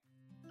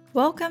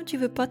Welcome to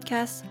the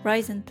podcast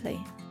Rise and Play.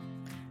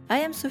 I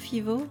am Sophie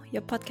Vaux,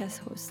 your podcast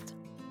host.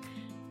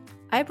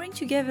 I bring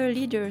together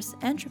leaders,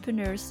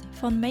 entrepreneurs,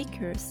 fund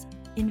makers,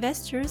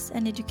 investors,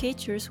 and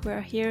educators who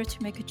are here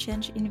to make a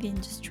change in the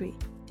industry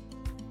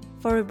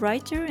for a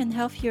brighter and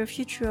healthier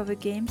future of the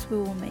games we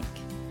will make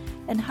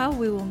and how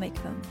we will make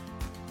them.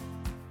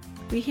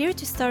 We're here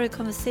to start a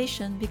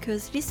conversation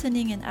because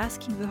listening and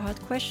asking the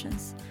hard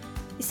questions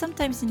is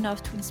sometimes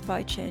enough to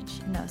inspire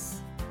change in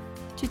us,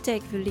 to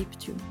take the leap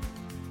too.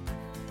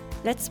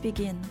 Let's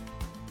begin.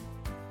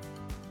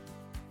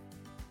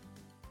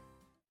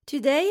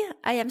 Today,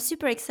 I am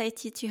super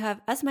excited to have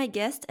as my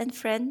guest and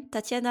friend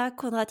Tatiana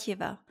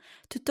Kondratieva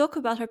to talk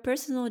about her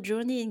personal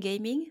journey in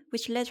gaming,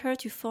 which led her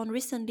to found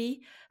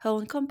recently her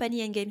own company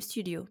and game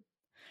studio.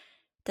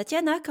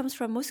 Tatiana comes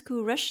from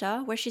Moscow,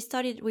 Russia, where she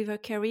started with her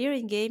career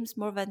in games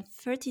more than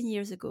 13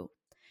 years ago.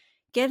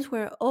 Games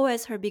were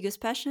always her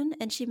biggest passion,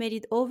 and she made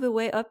it all the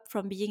way up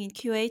from being in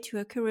QA to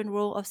her current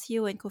role of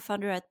CEO and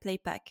co-founder at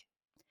Playpack.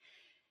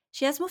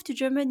 She has moved to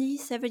Germany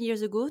 7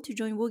 years ago to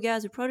join Wooga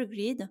as a product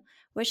lead,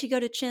 where she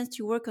got a chance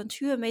to work on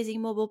 2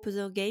 amazing mobile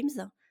puzzle games,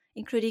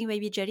 including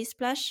maybe Jelly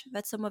Splash,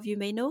 that some of you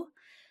may know.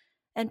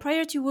 And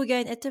prior to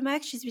Wooga and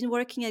Etamac, she's been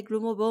working at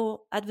Glue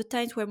Mobile at the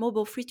times where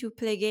mobile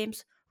free-to-play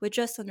games were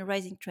just on a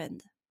rising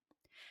trend.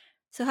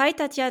 So hi,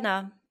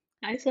 Tatiana.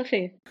 Hi,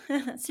 Sophie.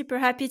 Super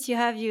happy to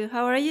have you.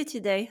 How are you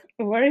today?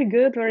 Very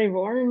good, very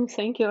warm.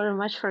 Thank you very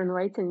much for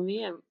inviting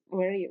me. I'm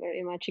very,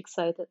 very much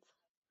excited.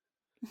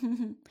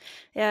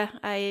 Yeah,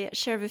 I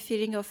share the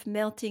feeling of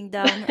melting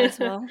down as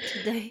well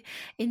today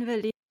in the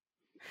lead.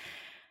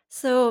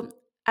 So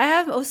I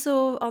have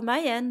also on my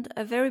end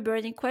a very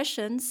burning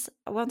questions.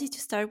 I wanted to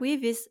start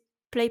with is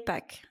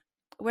Playpack.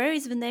 Where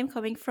is the name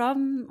coming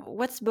from?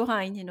 What's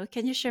behind?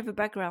 Can you share the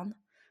background?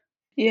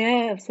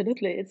 Yeah,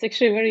 absolutely. It's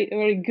actually a very,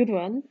 very good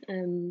one.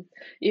 And,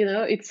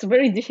 it's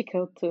very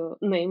difficult to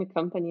name a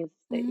company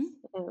these days.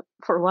 Hmm.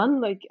 For one,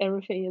 like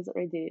everything is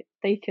already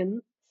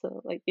taken.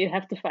 So, like, you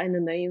have to find a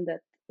name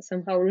that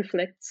somehow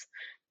reflects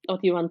what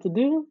you want to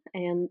do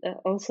and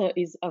also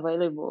is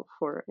available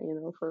for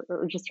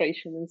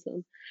registration and so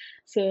on.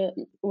 So,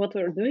 what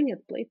we're doing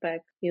at Playpack,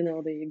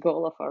 the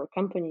goal of our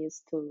company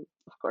is to,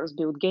 of course,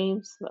 build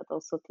games, but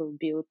also to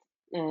build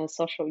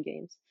social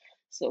games.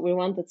 So we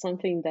wanted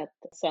something that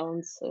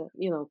sounds,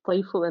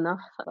 playful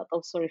enough, but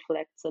also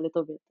reflects a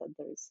little bit that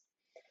there is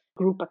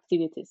group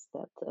activities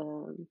that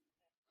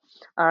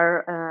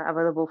are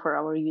available for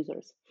our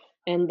users.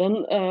 And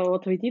then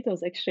what we did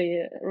was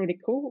actually really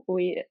cool.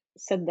 We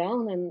sat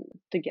down and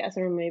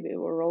together maybe we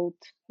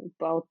wrote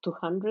about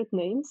 200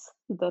 names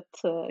that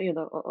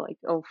like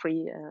all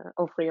three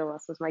of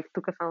us as like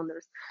two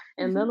co-founders,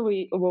 and Hmm. then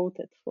we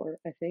voted for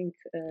I think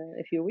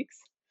a few weeks,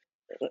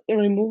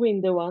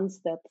 removing the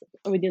ones that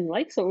we didn't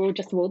like. So we'll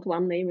just vote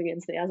one name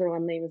against the other,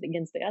 one name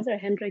against the other.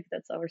 Hendrik,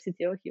 that's our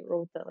CTO, he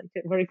wrote like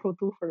a very cool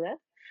tool for that.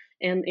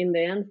 And in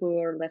the end, we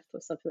were left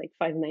with something like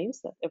 5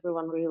 names that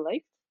everyone really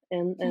liked.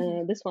 And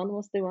this one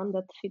was the one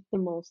that fit the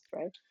most,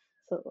 right?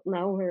 So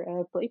now we're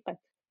Playpack.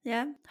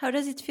 Yeah. How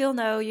does it feel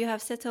now? You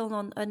have settled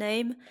on a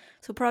name,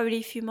 so probably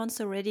a few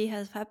months already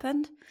has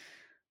happened.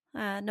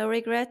 No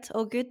regret.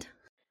 All good.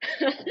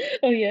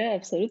 Oh yeah,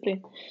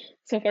 absolutely.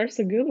 So far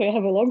so good. We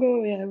have a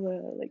logo. We have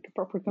like a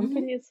proper Hmm.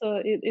 company. So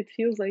it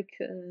feels like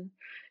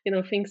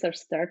things are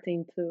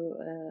starting to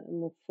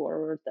move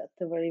forward at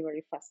a very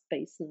very fast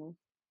pace now.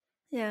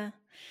 Yeah.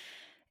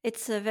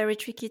 It's very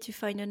tricky to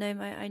find a name.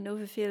 I know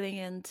the feeling,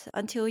 and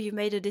until you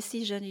made a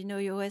decision,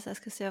 you always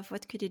ask yourself,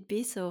 what could it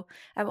be? So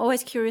I'm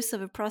always curious of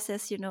the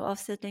process, of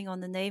settling on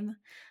the name,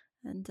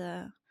 and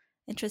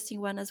interesting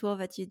one as well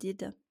that you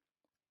did.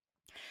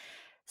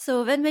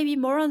 So then maybe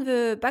more on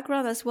the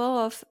background as well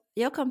of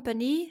your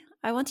company.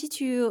 I wanted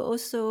to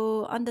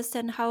also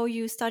understand how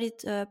you started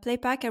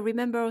Playpack. I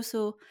remember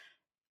also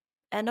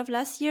end of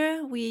last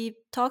year we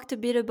talked a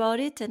bit about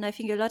it, and I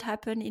think a lot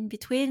happened in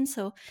between.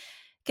 So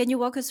can you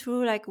walk us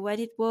through like what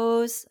it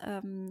was,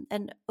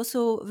 and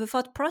also the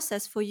thought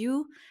process for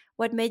you?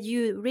 What made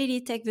you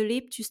really take the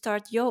leap to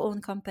start your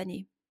own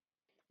company?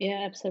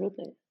 Yeah,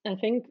 absolutely. I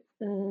think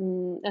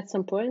at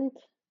some point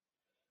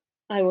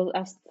I was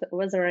asked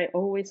whether I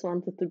always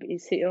wanted to be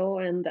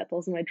CEO, and that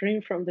was my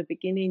dream from the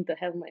beginning to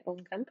have my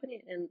own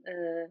company. And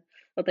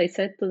what I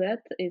said to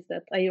that is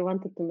that I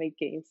wanted to make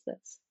games.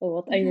 That's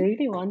what I Hmm.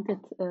 really wanted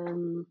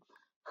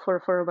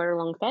for a very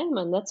long time,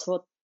 and that's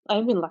what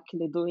I've been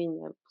luckily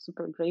doing. I'm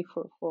super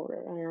grateful for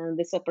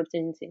this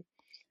opportunity.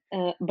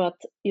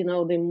 But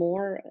the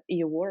more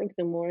you work,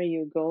 the more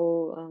you go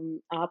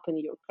up in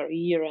your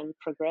career and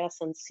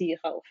progress and see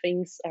how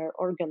things are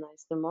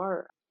organized, the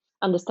more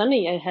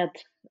understanding I had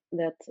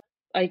that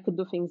I could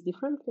do things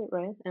differently,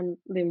 right? And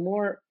the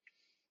more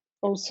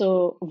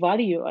also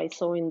value I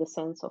saw in the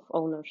sense of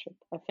ownership.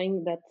 I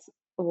think that's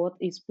what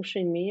is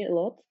pushing me a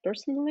lot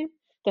personally,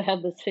 to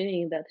have this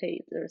feeling that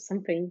hey, there's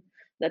something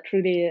that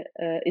really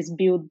is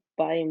built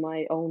by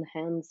my own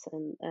hands,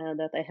 and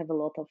that I have a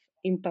lot of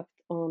impact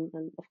on.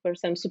 And of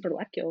course, I'm super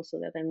lucky also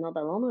that I'm not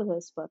alone with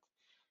this, but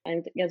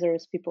I'm together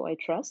with people I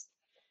trust.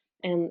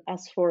 And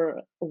as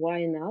for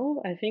why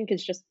now, I think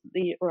it's just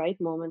the right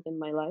moment in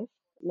my life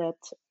that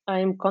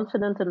I'm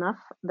confident enough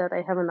that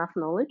I have enough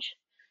knowledge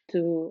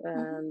to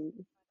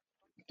Mhm.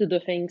 to do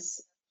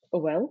things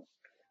well.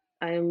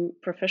 I'm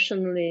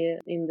professionally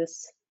in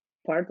this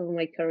part of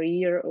my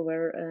career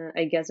where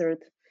I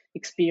gathered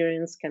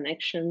experience,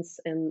 connections,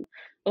 and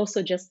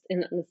also just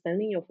an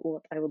understanding of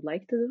what I would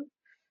like to do.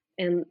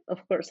 And of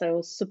course, I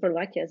was super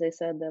lucky, as I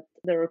said, that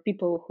there are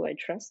people who I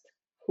trust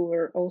who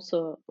were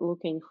also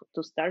looking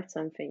to start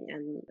something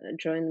and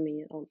join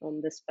me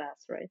on this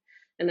path, right?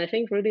 And I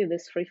think really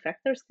these three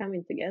factors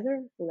coming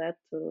together led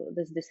to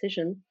this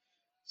decision.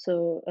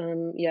 So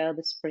yeah,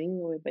 the spring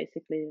we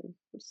basically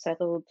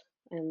settled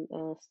and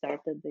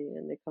started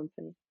the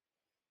company.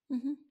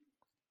 Mhm.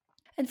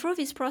 And through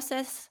this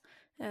process,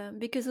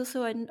 because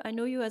also I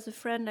know you as a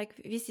friend, like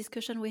this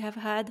discussion we have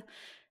had,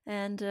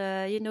 and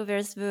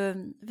there's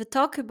the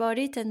talk about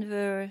it and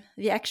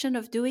the action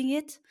of doing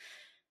it.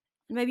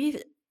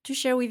 Maybe to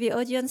share with the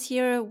audience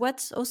here,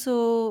 what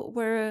also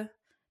were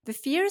the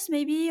fears,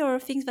 maybe, or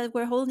things that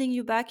were holding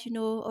you back,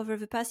 over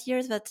the past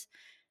years that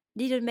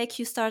didn't make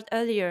you start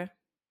earlier.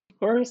 Of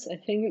course, I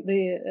think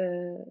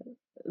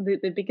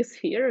the biggest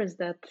fear is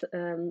that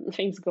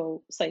things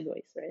go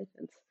sideways, right?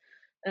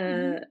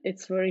 And Hmm.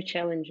 it's very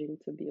challenging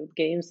to build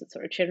games. It's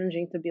very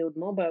challenging to build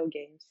mobile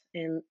games,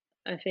 and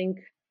I think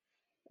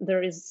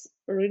there is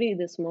really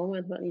this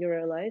moment when you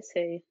realize,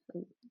 hey,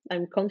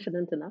 I'm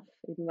confident enough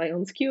in my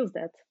own skills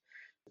that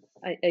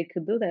I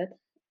could do that.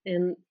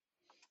 And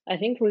I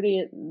think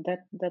really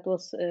that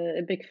was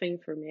a big thing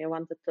for me. I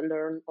wanted to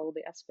learn all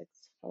the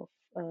aspects of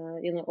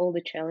all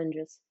the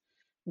challenges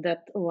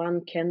that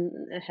one can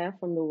have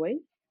on the way.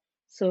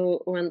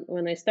 So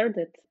when I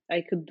started,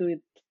 I could do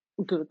it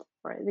good,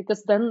 right?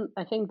 Because then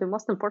I think the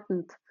most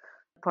important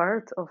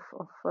part of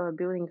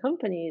building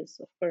company is,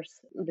 of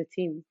course, the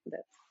team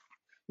that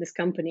this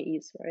company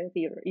is, right?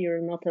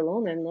 You're not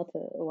alone. I'm not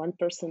a one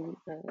person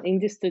in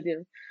the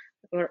studio.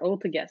 We're all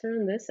together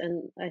in this,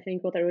 and I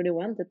think what I really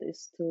wanted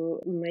is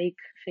to make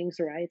things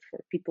right for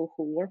people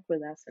who work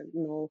with us and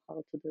know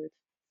how to do it.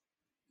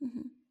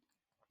 Hmm.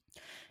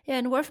 Yeah,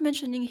 and worth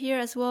mentioning here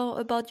as well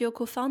about your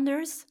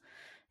co-founders.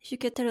 If you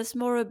could tell us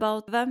more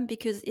about them,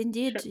 because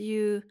indeed Sure.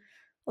 you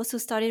also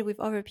started with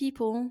other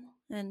people,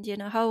 and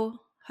how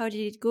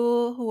did it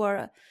go? Who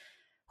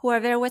are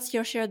there? What's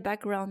your shared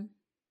background?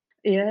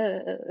 Yeah,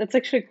 it's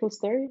actually a cool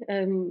story.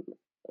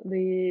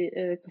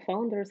 The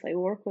co-founders I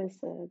work with,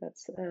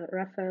 that's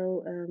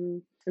Raphael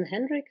and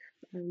Hendrik.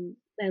 And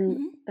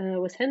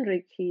Hmm. with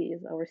Hendrik, he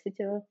is our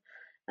CTO.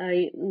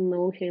 I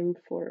know him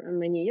for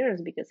many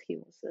years because he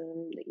was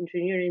the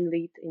engineering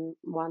lead in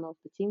one of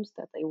the teams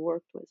that I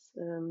worked with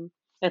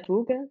at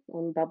Wuga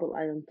on Bubble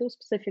Island 2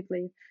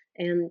 specifically.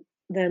 And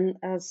then,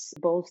 as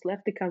both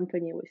left the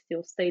company, we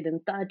still stayed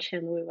in touch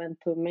and we went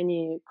to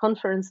many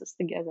conferences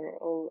together,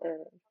 all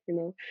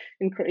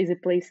in crazy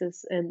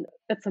places. And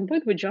at some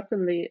point, we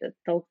jokingly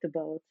talked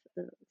about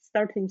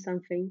starting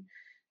something.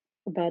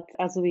 But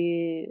as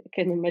we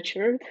kind of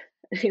matured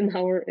in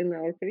our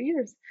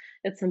careers,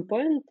 at some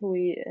point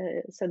we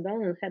sat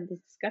down and had this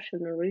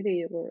discussion. And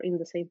really, we're in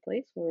the same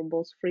place. We're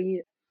both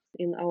free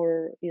in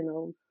our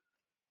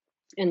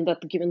in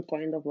that given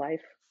point of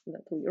life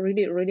that we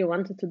really really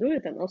wanted to do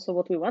it, and also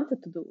what we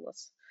wanted to do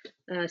was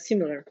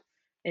similar.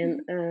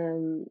 And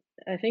Hmm.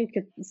 I think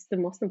it's the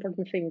most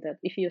important thing that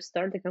if you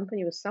start a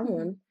company with Hmm.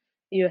 someone,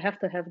 you have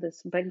to have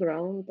this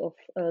background of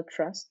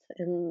trust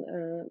and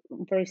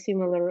very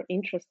similar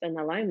interest and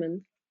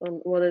alignment on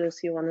what it is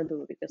you want to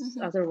do, because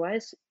Hmm.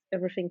 otherwise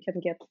everything can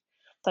get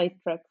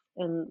sidetracked.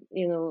 And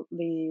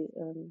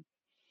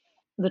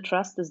the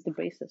trust is the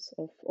basis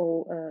of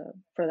all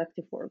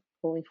productive work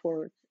going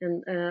forward.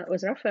 And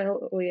with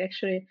Raphael, we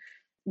actually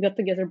got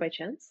together by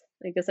chance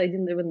because I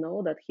didn't even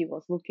know that he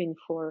was looking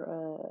for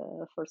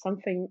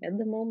something at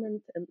the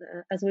moment. And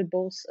as we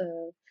both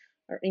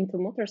are into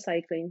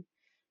motorcycling,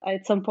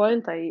 at some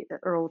point I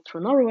rode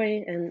through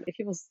Norway, and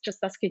he was just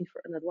asking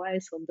for an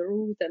advice on the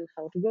route and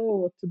how to go,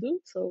 what to do.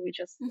 So we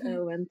just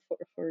Hmm. went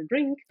for a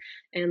drink,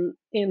 and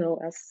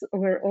as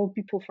we're all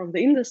people from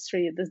the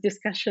industry, this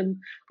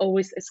discussion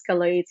always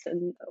escalates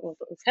and what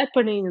was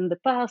happening in the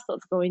past,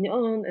 what's going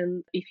on,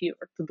 and if you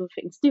were to do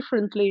things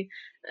differently,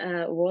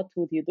 what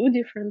would you do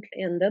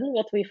differently? And then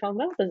what we found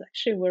out is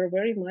actually we're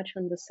very much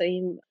on the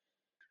same,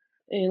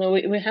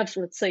 we have,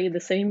 let's say,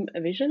 the same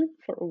vision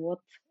for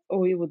what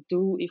we would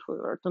do if we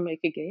were to make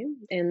a game.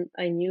 And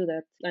I knew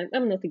that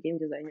I'm not a game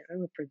designer,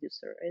 I'm a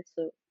producer, right?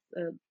 So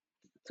uh,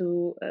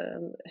 to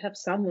have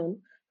someone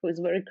who is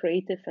very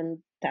creative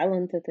and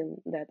talented in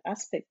that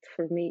aspect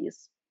for me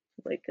is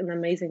like an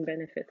amazing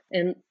benefit.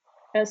 And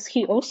as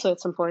he also at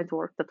some point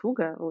worked at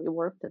Wuga, we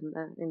worked in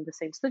the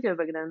same studio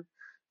back then.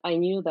 I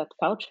knew that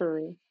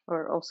culturally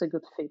are also a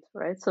good fit,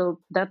 right?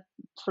 So that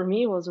for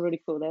me was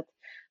really cool. That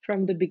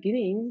from the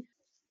beginning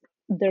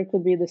there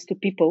could be these two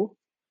people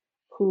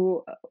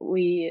who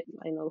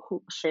I know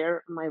who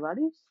share my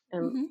values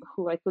and Hmm.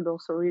 who I could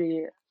also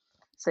really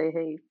say,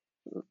 hey,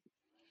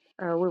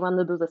 we want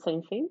to do the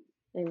same thing.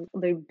 and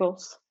they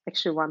both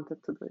actually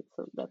wanted to do it.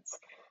 So that's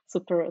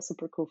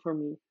super cool for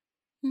me.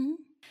 Mhm.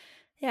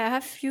 Yeah, I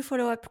have a few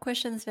follow-up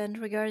questions then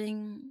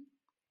regarding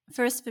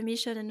first the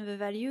mission and the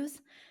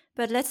values.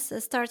 But let's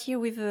start here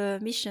with the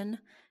mission,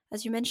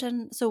 as you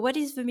mentioned. So, what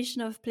is the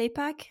mission of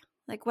Playpack?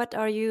 Like, what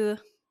are you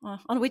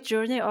on? Which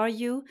journey are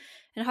you,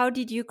 and how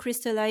did you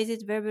crystallize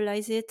it,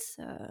 verbalize it?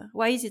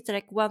 Why is it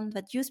like one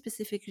that you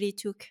specifically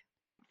took?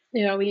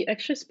 Yeah, we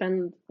actually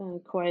spend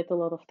quite a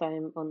lot of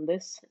time on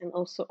this and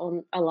also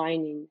on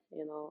aligning,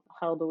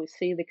 how do we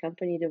see the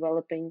company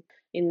developing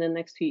in the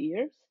next few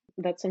years?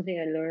 That's something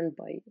I learned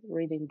by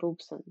reading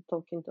books and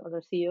talking to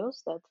other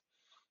CEOs, that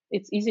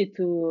it's easy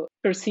to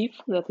perceive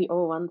that we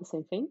all want the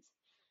same things,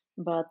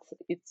 but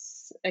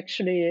it's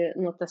actually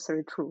not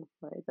necessarily true,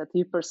 right? That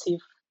you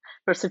perceive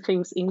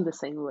things in the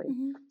same way.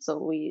 Hmm. So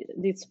we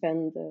did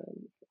spend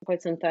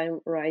quite some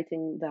time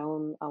writing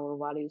down our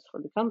values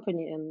for the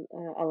company and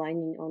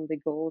aligning on the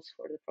goals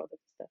for the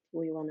products that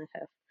we want to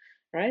have,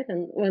 right?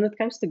 And when it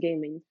comes to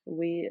gaming,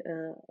 we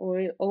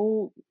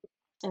all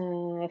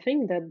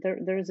think that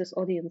there is this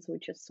audience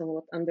which is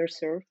somewhat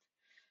underserved,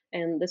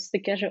 and this is the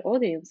casual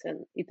audience,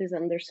 and it is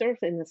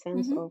underserved in the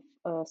sense Hmm.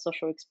 of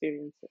social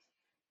experiences,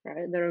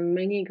 right? There are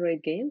many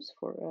great games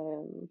for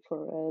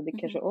the Hmm.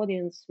 casual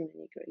audience,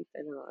 many great,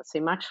 I don't know, let's say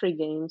match-3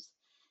 games.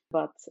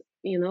 But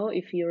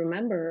if you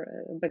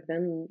remember back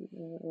then,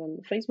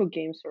 when Facebook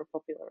games were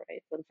popular,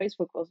 right? When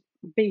Facebook was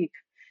big,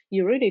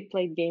 you really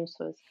played games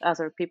with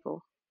other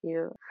people.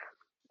 You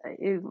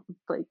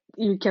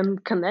can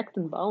connect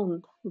and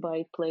bond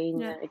by playing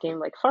Yeah. a game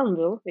like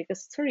Farmville,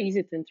 because it's very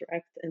easy to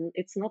interact, and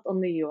it's not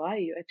only UI.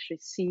 You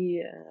actually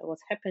see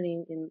what's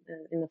happening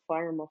in the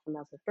farm of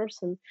another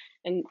person,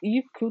 and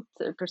you could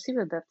perceive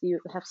it that you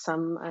have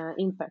some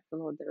impact on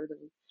what they're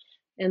doing.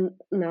 And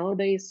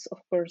nowadays, of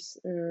course,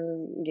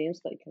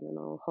 games like, I don't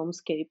know,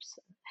 Homescapes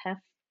have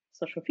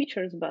social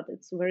features, but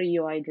it's very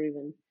UI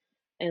driven.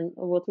 And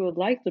what we would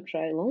like to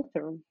try long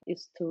term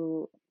is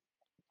to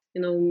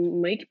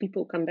make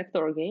people come back to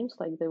our games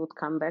like they would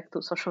come back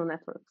to social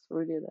networks.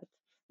 Really, that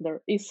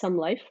there is some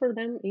life for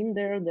them in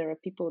there. There are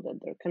people that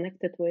they're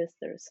connected with.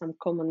 There are some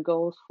common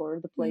goals for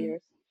the Mm.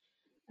 players,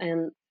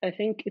 and I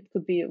think it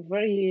could be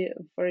very,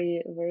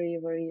 very, very,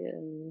 very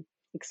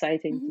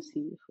exciting to Hmm.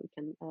 see if we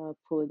can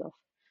pull it off.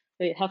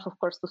 We have, of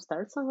course, to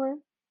start somewhere.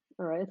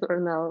 All right, we're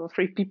now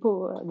 3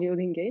 people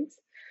building games.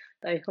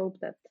 I hope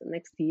that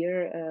next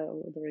year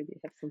we'll already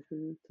have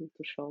something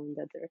to show in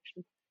that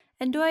direction.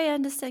 And do I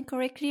understand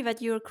correctly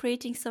that you're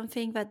creating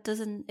something that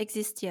doesn't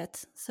exist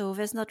yet? So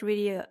there's not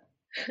really a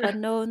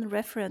known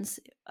reference,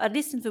 at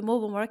least in the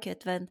mobile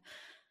market, then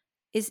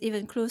is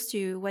even close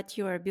to what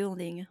you are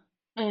building.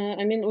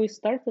 I mean, we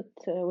started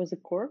with a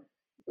core.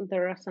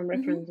 There are some Hmm.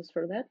 references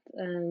for that,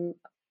 and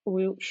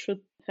we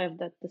should have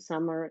that this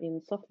summer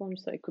in soft launch,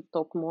 so I could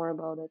talk more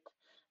about it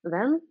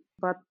then.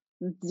 But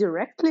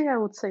directly, I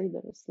would say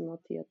there is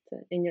not yet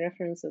any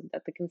reference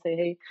that I can say,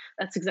 hey,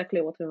 that's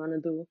exactly what we want to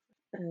do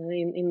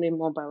in the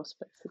mobile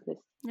space, at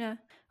least. Yeah.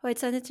 Well,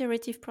 it's an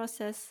iterative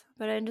process,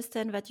 but I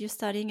understand that you're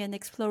studying and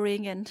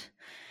exploring and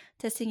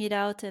testing it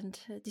out and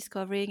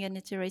discovering and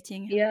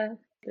iterating. Yeah,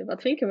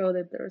 but think about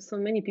it. There are so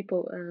many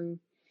people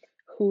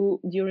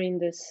who during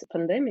this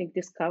pandemic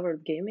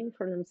discovered gaming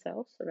for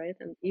themselves, right?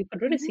 And you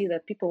could really see Hmm.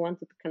 that people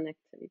wanted to connect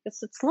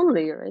because it's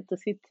lonely, right, to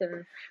sit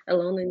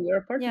alone in your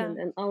Yeah. apartment.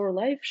 And our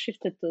life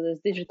shifted to this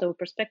digital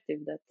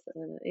perspective that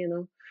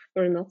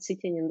we're not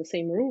sitting in the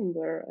same room,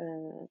 we're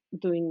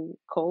doing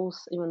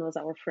calls even with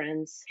our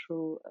friends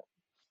through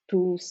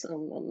tools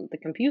on the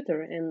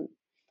computer. And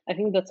I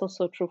think that's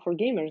also true for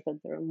gamers, that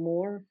there are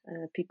more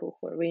people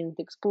who are willing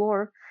to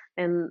explore.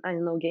 And I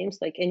know games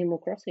like Animal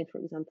Crossing, for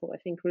example, I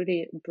think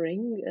really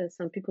bring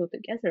some people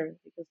together,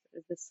 because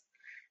there's this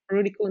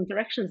really cool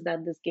interactions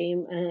that this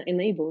game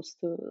enables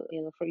to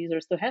for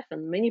users to have.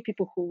 And many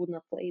people who would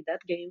not play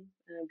that game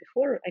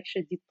before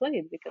actually did play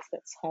it, because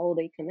that's how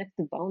they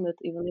connected, bonded,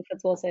 even if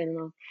it was, I don't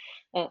know,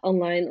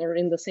 online or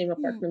in the same Mm.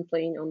 apartment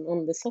playing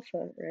on the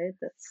sofa, right?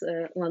 That's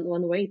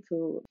one way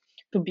to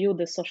build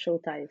the social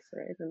ties,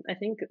 right? And I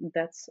think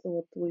that's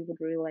what we would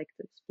really like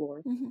to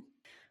explore. Hmm.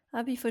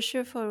 I'll be for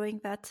sure following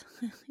that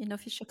in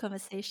official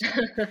conversation.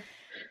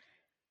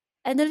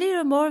 And a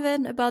little more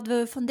then about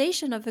the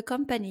foundation of the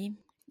company.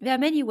 There are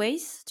many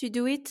ways to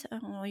do it.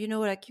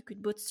 Like you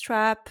could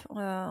bootstrap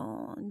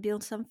and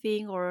build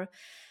something, or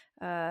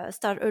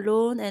start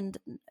alone, and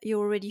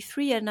you're already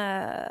free. And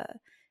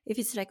if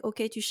it's like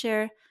okay to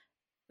share,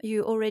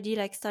 you already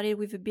like started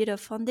with a bit of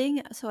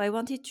funding. So I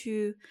wanted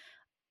to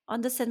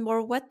understand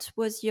more what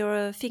was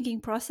your thinking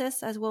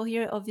process as well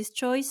here of this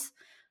choice.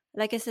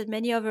 Like I said,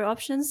 many other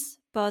options,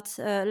 but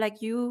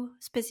like you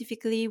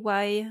specifically,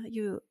 why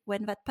you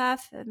went that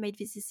path, made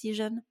this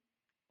decision.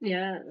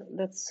 Yeah,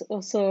 that's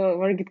also a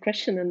very good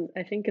question, and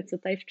I think it's a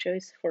tough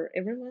choice for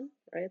everyone,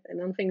 right? I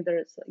don't think there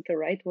is like a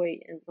right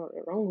way and or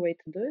a wrong way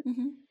to do it.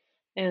 Hmm.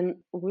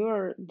 And we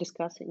were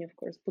discussing, of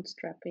course,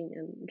 bootstrapping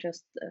and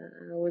just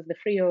with the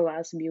three of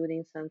us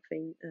building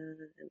something and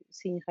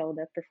seeing how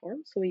that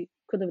performs. So we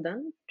could have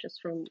done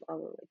just from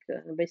our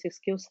basic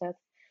skill set.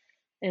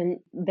 And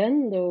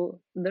then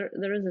though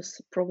there is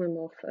this problem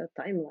of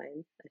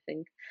timeline, I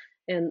think,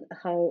 and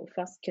how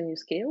fast can you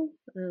scale?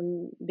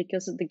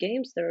 Because the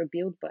games, they are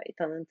built by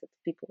talented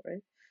people,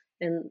 right?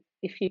 And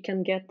if you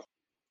can get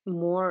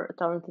more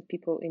talented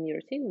people in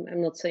your team,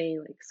 I'm not saying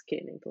like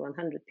scaling to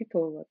 100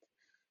 people, but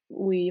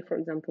we, for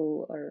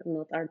example, are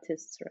not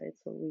artists, right?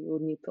 So we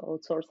would need to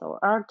outsource our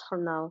art for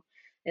now,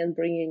 and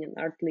bringing an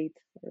art lead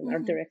or an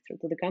art Mm-hmm. director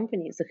to the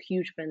company is a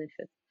huge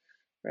benefit,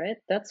 right?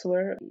 That's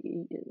where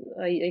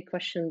I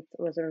questioned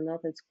whether or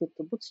not it's good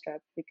to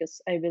bootstrap,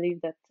 because I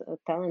believe that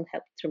talent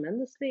helped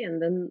tremendously,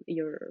 and then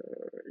your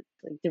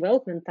like,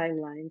 development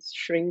timelines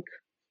shrink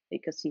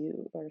because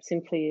you are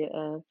simply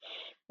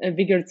a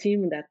bigger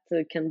team that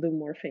can do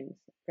more things,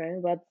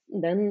 right? But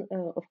then,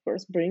 of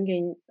course,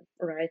 bringing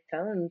right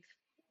talent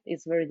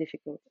is very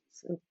difficult.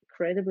 It's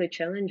incredibly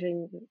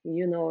challenging.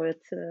 You know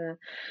it.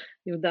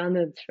 You've done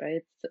it,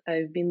 right?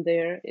 I've been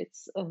there.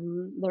 It's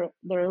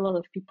there are a lot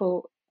of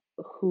people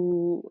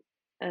who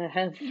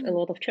have a Mm-hmm.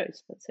 lot of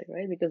choice, let's say,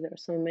 right? Because there are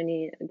so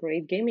many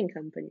great gaming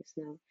companies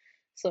now.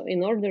 So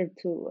in order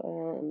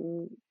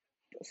to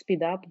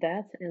speed up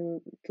that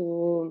and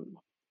to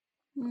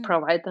Mm-hmm.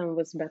 provide them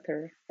with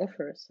better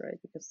offers, right?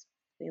 Because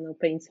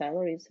paying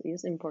salaries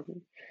is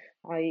important.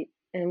 I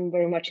am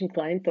very much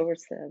inclined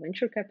towards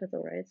venture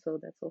capital, right? So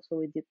that's also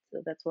we did.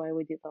 That's why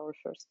we did our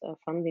first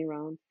funding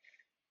round.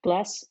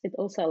 Plus, it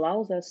also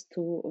allows us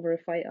to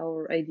verify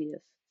our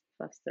ideas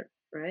faster,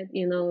 right?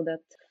 You know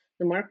that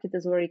the market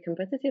is very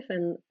competitive,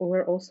 and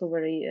we're also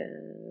very,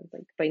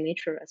 like by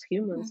nature as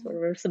humans, Mm-hmm. we're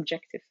very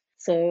subjective.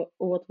 So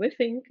what we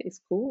think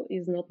is cool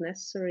is not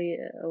necessarily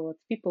what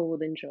people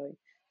would enjoy.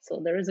 So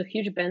there is a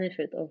huge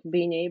benefit of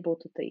being able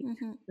to take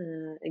Mm-hmm.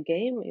 a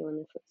game,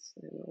 even if it's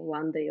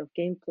 1 day of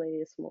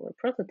gameplay, a smaller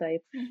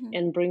prototype, Mm-hmm.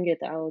 and bring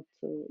it out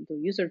to do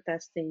user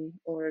testing,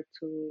 or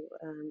to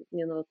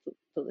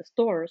to the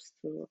stores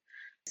to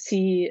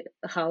see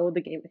how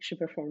the game actually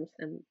performs.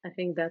 And I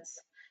think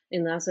that's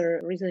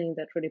another reasoning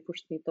that really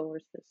pushed me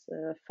towards this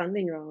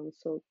funding round.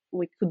 So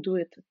we could do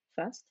it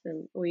fast,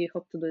 and we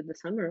hope to do it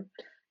this summer,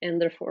 and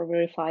therefore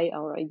verify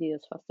our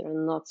ideas faster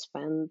and not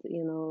spend a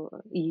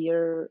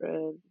year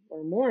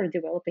or more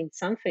developing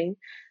something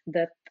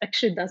that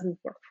actually doesn't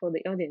work for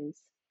the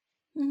audience.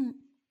 Mm-hmm.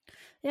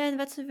 Yeah, and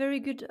that's a very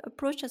good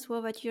approach as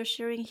well that you're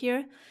sharing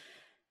here.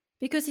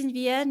 Because in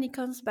the end, it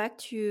comes back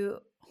to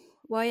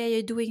why are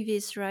you doing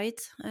this,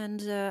 right?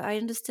 And I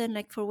understand,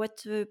 like, for what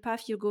the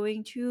path you're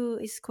going to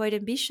is quite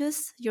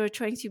ambitious. You're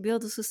trying to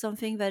build also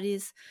something that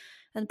is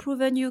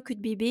unproven, you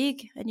could be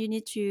big, and you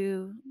need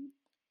to,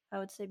 I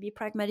would say, be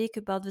pragmatic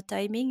about the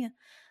timing.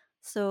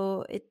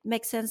 So it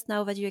makes sense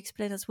now that you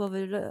explain as well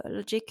the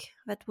logic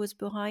that was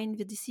behind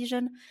the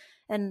decision.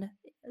 And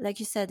like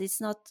you said, it's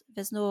not,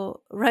 there's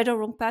no right or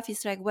wrong path.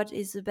 It's like what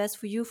is the best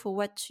for you for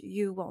what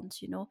you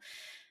want, you know?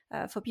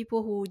 For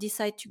people who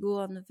decide to go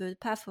on the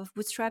path of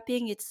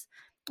bootstrapping, it's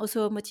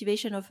also a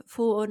motivation of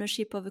full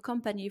ownership of a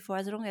company for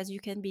as long as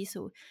you can be.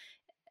 So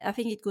I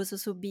think it goes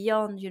also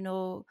beyond,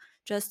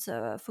 just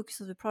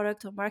focus on the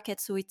product or market.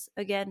 So it's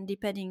again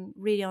depending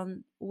really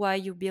on why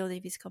you're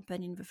building this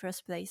company in the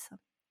first place.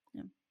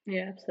 Yeah.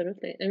 Yeah,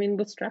 absolutely. I mean,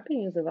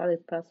 bootstrapping is a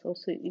valid path.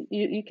 Also,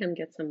 you can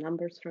get some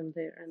numbers from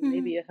there, and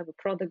maybe Mhm. you have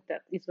a product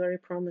that is very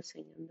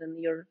promising, and then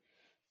your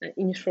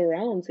initial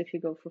rounds, if you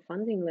go for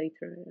funding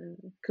later,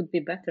 could be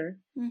better.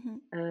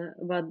 Mhm.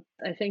 But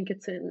I think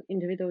it's an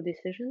individual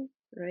decision,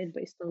 right,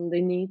 based on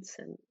the needs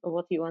and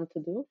what you want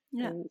to do.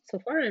 Yeah. And so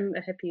far, I'm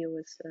happy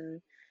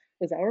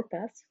with our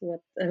path.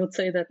 But I would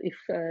say that if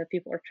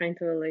people are trying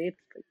to relate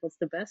like, what's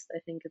the best, I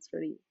think it's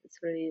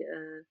really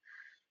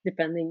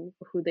depending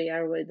who they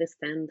are, where they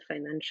stand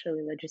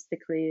financially,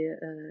 logistically,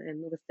 and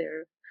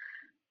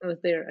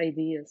with their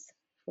ideas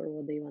for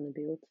what they want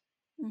to build.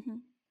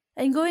 Mhm.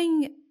 And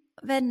going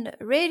then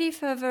really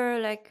further,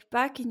 like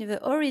back into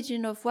the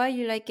origin of why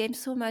you like games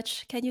so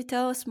much, can you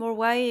tell us more?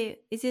 Why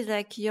is it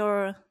like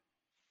your,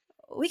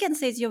 we can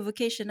say it's your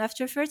vocation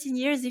after 13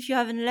 years if you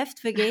haven't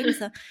left the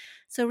games?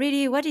 So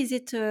really, what is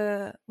it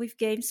with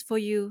games for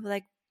you?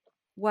 Like,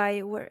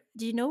 why? Where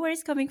do you know where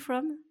it's coming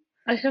from?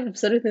 I have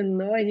absolutely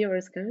no idea where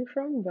it's coming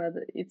from, but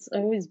it's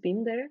always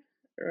been there,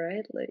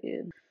 right? Like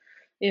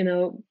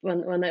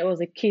when I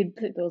was a kid,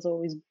 it was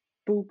always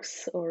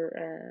books or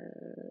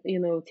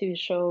TV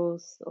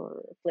shows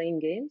or playing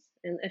games.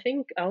 And I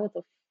think out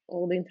of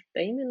all the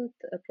entertainment,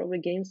 probably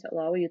games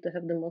allow you to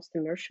have the most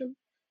immersion,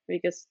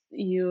 because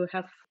you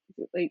have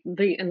like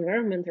the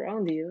environment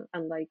around you,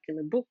 unlike in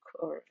a book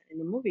or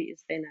in a movie,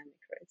 is dynamic,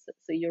 right?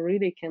 So you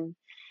really can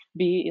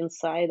be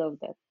inside of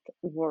that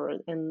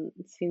world. And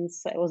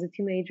since I was a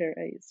teenager,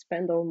 I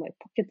spent all my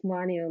pocket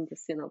money on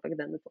this. Back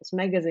then it was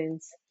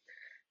magazines,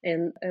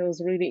 and I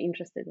was really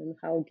interested in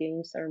how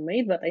games are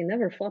made, but I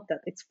never thought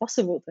that it's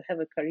possible to have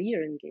a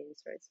career in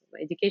games, right? So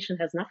my education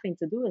has nothing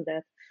to do with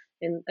that.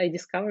 And I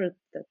discovered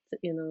that,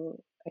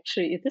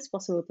 actually it is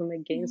possible to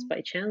make games Mhm.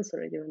 by chance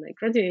already when I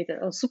graduated.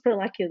 I was super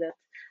lucky that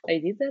I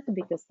did that,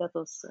 because that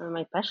was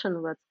my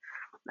passion. But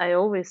I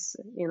always,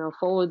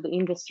 followed the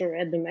industry,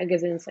 read the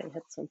magazines. I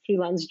had some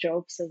freelance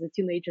jobs as a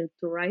teenager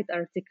to write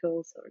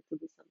articles or to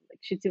do some like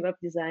shitty web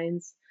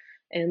designs.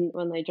 And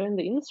when I joined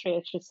the industry, I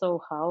actually saw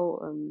how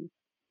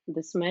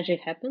this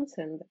magic happens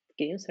and that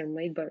games are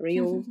made by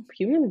real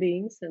human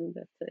beings and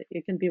that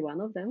you can be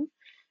one of them.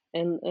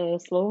 And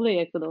slowly,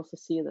 I could also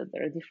see that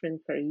there are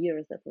different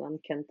careers that one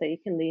can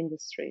take in the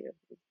industry.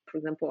 For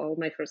example,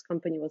 my first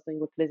company was doing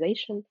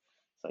localization,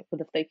 so I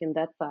could have taken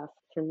that path.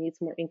 For me, it's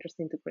more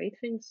interesting to create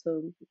things.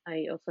 So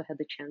I also had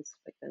the chance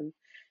back then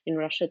in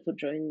Russia to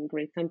join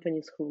great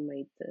companies who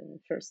made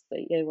first.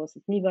 I was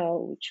at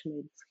Niva, which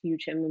made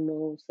huge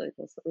MMOs. So it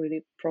was a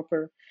really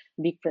proper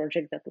big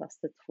project that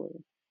lasted for.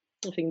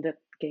 I think that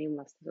game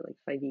lasted like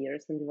 5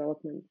 years in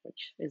development,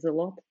 which is a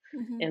lot.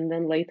 Mhm. And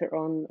then later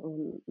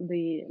on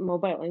the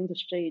mobile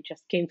industry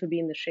just came to be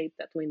in the shape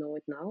that we know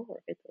it now,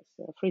 or it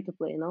was free to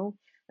play now.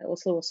 I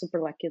also was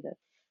super lucky that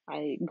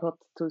I got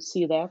to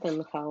see that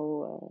and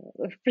how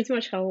pretty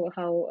much how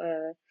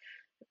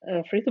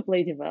free to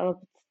play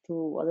developed to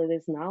what it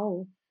is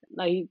now.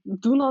 I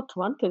do not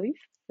want to leave,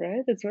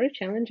 right? It's very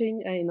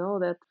challenging. I know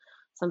that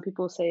some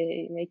people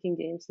say making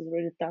games is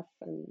really tough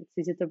and it's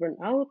easy to burn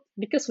out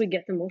because we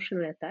get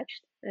emotionally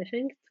attached, I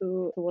think,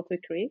 to what we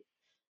create.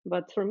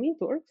 But for me,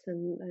 it works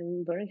and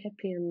I'm very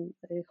happy and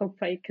I hope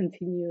I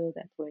continue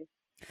that way.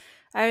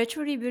 I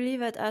truly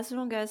believe that as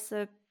long as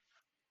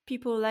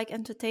people like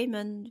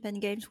entertainment, then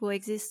games will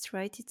exist,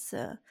 right? It's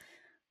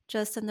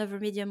just another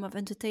medium of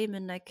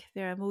entertainment, like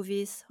there are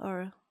movies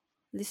or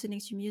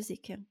listening to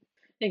music. Yeah.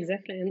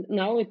 Exactly. And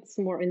now it's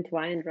more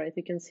entwined, right?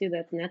 You can see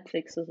that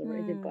Netflix is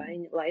already Mm.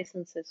 buying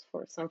licenses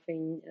for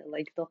something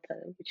like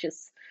Dota, which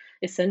is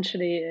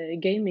essentially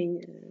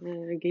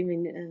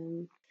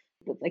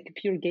but like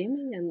pure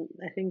gaming. And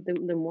I think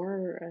the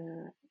more,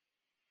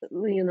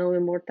 the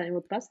more time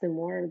would pass, the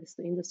more these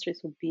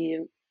industries would be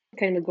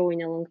kind of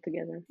going along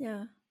together.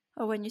 Yeah.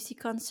 Or when you see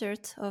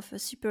concert of a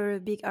super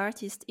big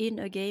artist in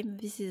a game,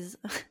 this is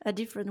a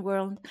different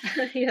world.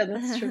 Yeah,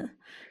 that's true.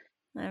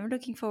 I'm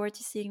looking forward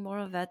to seeing more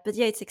of that. But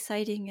yeah, it's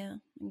exciting.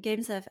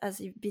 Games have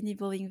has been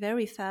evolving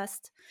very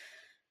fast,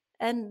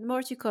 and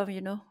more to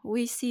come.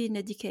 We see in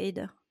a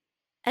decade.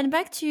 And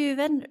back to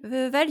then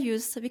the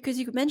values, because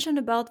you mentioned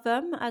about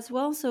them as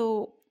well.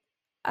 So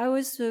I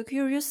was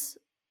curious,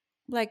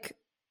 like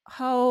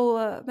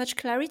how much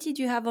clarity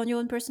do you have on your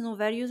own personal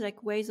values,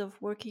 like ways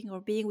of working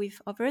or being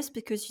with others?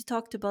 Because you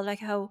talked about like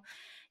how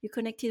you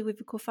connected with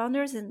the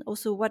co-founders, and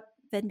also what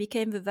then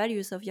became the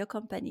values of your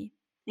company.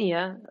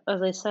 Yeah,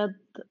 as I said,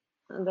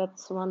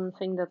 that's one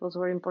thing that was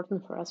very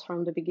important for us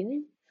from the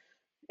beginning.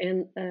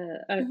 And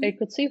I Hmm.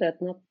 could see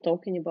that not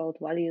talking about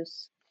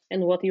values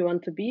and what you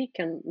want to be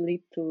can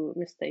lead to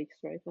mistakes,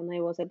 right? When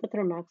I was at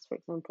Max, for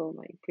example,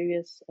 my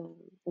previous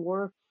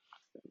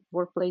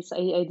workplace,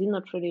 I did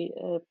not really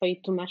pay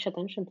too much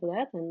attention to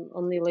that, and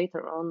only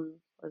later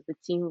on as the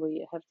team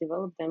we have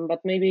developed them.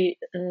 But maybe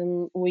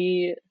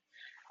we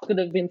could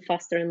have been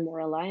faster and more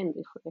aligned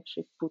if we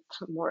actually put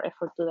more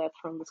effort to that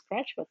from the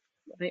scratch. But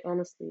I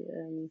honestly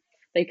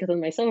take it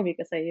on myself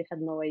because I had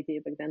no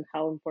idea back then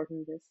how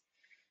important it is.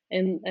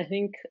 And I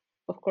think,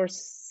 of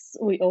course,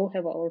 we all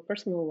have our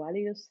personal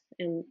values.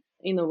 And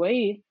in a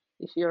way,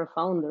 if you're a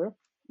founder,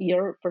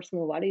 your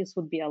personal values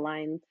would be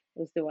aligned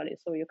with the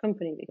values of your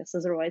company because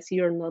otherwise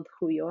you're not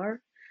who you are.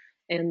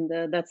 And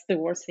that's the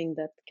worst thing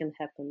that can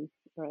happen,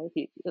 right?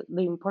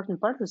 The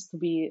important part is to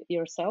be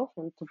yourself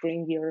and to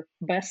bring your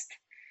best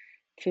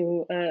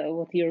to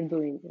what you're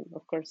doing. And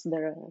of course,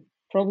 there are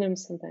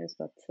problems sometimes,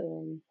 but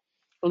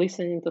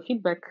listening to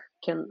feedback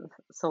can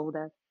solve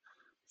that.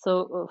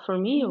 So for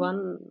me, Hmm.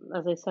 one,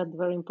 as I said,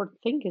 very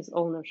important thing is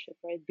ownership,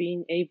 right?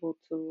 Being able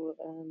to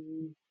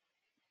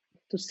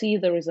see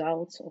the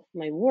results of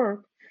my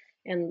work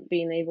and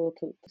being able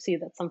to see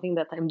that something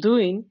that I'm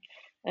doing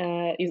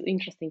is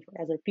interesting for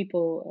other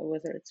people,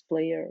 whether it's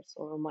players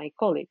or my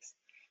colleagues.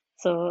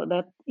 So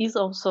that is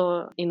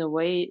also, in a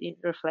way,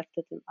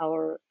 reflected in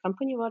our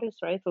company values,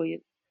 right?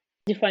 We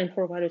define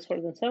four values for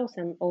themselves,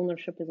 and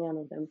ownership is one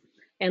of them.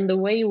 And the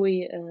way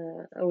we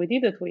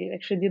did it, we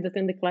actually did it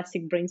in the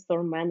classic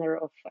brainstorm manner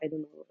of I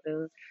don't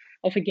know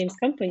of a games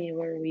company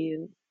where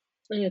we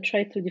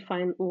try to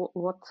define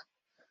what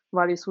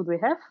values would we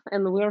have,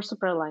 and we are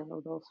super aligned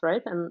with those,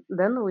 right? And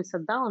then we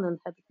sat down and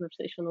had a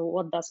conversation of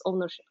what does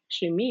ownership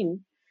actually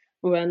mean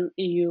when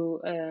you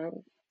have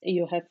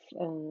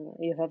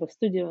a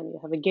studio and you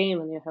have a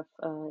game and you have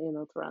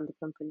to run the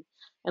company.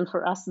 And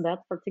for us,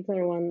 that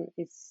particular one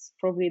is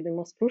probably the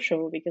most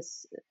crucial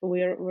because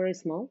we are very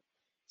small.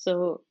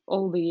 So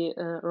all the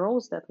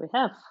roles that we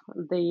have,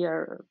 they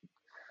are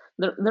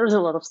there's a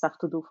lot of stuff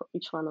to do for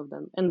each one of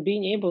them, and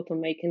being able to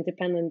make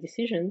independent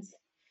decisions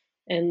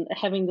and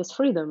having this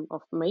freedom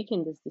of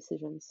making these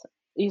decisions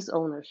is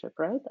ownership,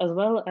 right? As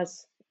well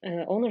as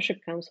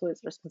ownership comes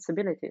with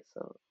responsibility.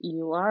 So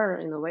you are,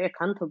 in a way,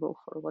 accountable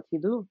for what you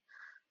do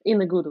in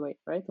a good way,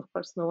 right? Of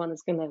course, no one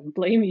is going to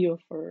blame you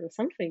for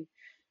something,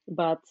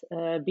 but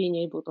being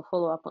able to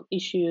follow up on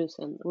issues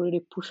and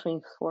really push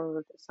things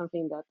forward is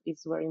something that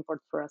is very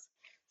important for us.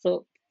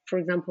 So for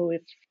example,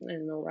 if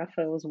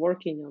Rafa was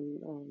working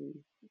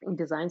on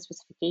design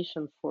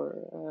specification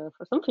for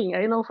something,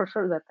 I know for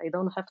sure that I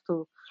don't have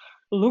to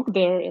look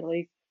there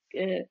like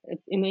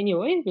in any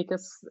way,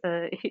 because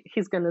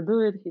he's gonna do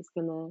it. He's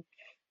gonna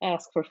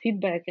ask for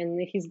feedback, and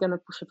he's gonna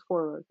push it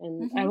forward.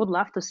 And I Mm-hmm. would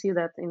love to see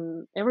that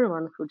in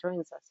everyone who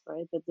joins us,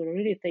 right? That they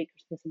really take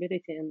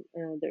responsibility,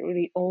 and they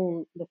really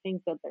own the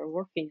things that they're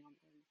working on.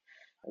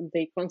 And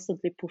they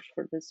constantly push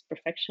for this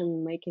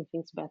perfection, making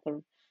things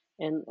better,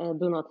 and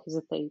do not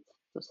hesitate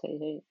to say,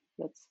 "Hey,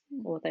 that's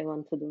what I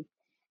want to do."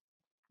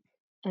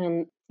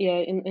 And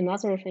yeah,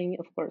 another thing,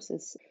 of course,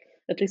 is,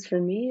 at least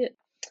for me,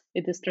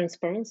 it is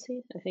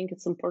transparency. I think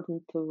it's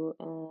important to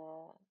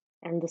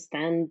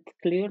understand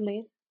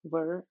clearly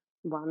where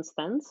one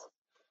stands.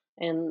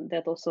 And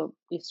that also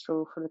is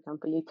true for the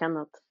company. You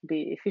cannot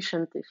be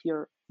efficient if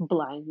you're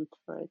blind,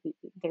 right?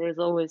 There is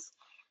always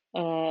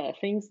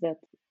things that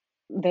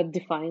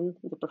define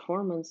the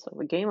performance of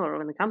a game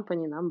or of a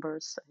company,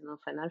 numbers,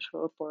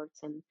 financial reports,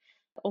 and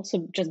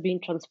also just being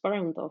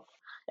transparent of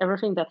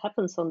everything that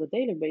happens on the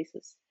daily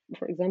basis.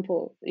 For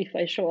example, if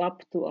I show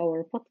up to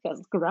our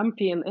podcast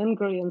grumpy and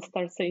angry and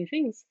start saying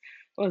things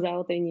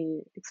without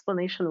any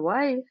explanation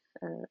why,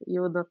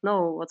 you would not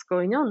know what's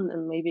going on,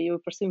 and maybe you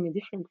would perceive me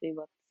differently.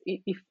 But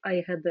if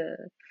I had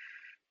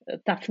a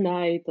tough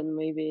night, and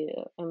maybe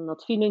I'm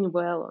not feeling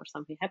well, or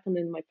something happened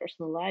in my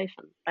personal life,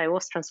 and I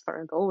was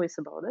transparent always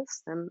about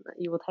this, then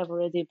you would have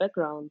already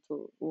background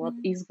to what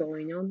Mm-hmm. is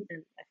going on.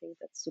 And I think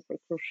that's super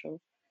crucial,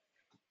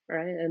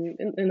 right?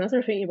 And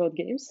another thing about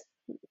games,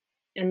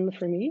 and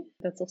for me,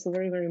 that's also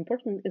very, very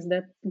important, is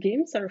that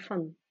games are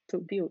fun to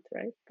build,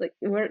 right? Like,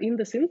 we're in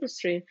this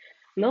industry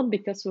not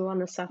because we want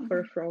to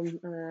suffer Mm-hmm.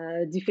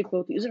 from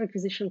difficult user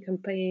acquisition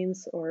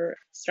campaigns or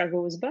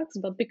struggle with bugs,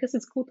 but because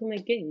it's cool to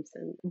make games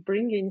and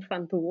bringing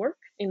fun to work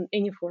in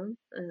any form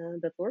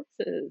that works.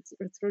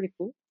 It's really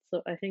cool.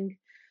 So I think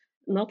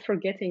not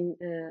forgetting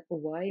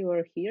why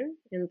we're here,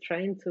 and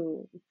trying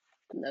to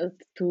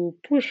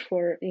push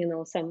for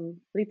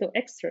some little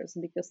extras,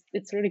 because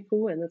it's really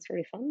cool and it's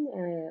really fun.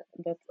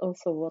 That's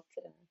also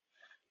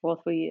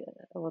what we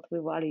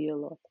value a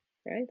lot,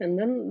 right? And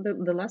then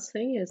the last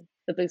thing is,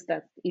 at least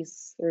that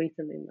is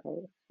written in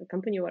our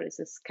company values,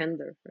 is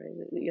candor, right?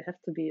 You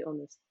have to be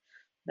honest.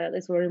 That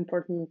is very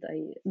important.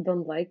 I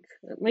don't like,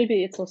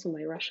 maybe it's also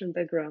my Russian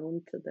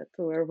background, that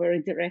we're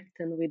very direct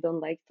and we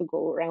don't like to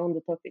go around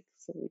the topics.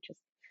 So we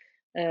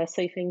just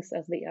say things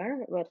as they are.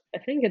 But I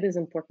think it is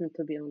important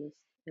to be honest.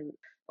 And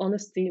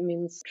honesty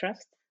means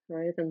trust,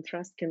 right? And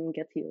trust can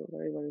get you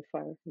very, very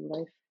far in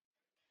life.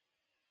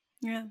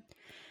 Yeah.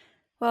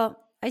 Well,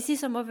 I see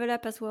some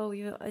overlap as well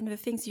in the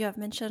things you have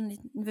mentioned,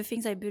 in the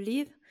things I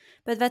believe.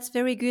 But that's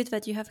very good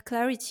that you have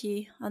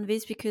clarity on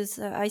this, because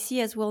I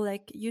see as well,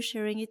 like you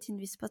sharing it in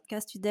this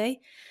podcast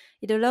today,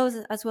 it allows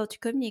as well to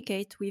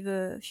communicate with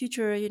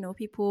future,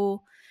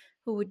 people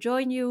who would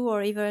join you,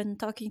 or even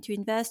talking to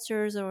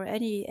investors or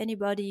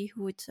anybody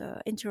who would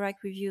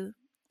interact with you.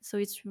 So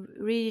it's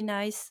really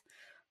nice,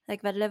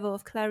 like that level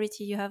of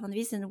clarity you have on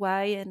this and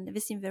why, and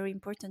this seems very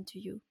important to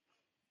you.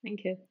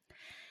 Thank you.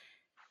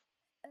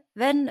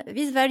 Then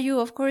this value,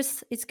 of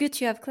course, it's good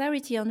to have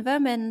clarity on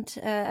them, and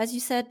as you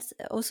said,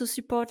 also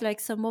support like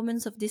some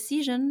moments of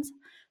decisions.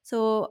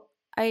 So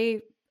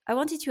I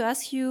wanted to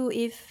ask you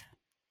if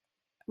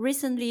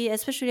recently,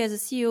 especially as a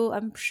CEO,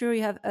 I'm sure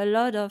you have a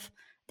lot of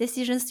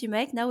decisions to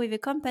make now with a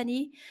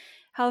company.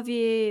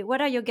 What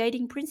are your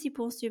guiding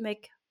principles to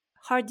make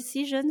hard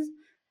decisions,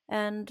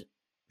 and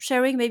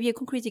sharing maybe a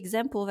concrete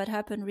example that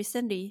happened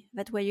recently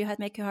that where you had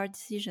to make a hard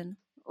decision.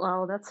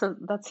 Wow, that's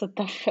a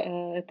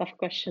tough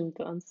question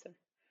to answer.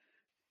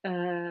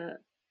 Uh,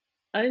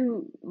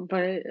 I'm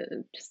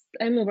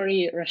a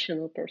very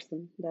rational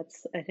person.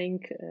 That's, I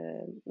think,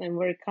 I'm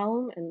very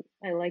calm, and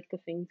I like to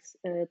think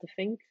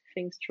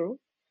things through.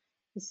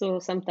 So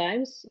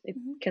sometimes it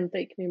Mhm. can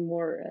take me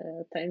more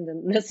time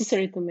than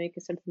necessary to make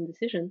a certain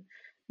decision,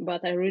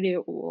 but I really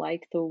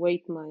like to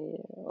weigh my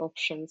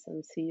options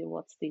and see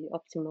what's the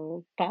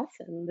optimal path.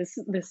 And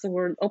this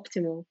word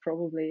optimal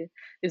probably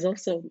is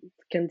also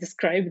can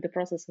describe the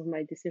process of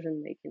my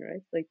decision making,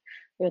 right? Like,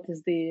 what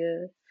is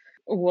the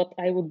what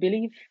I would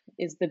believe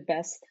is the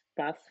best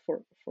path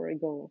for a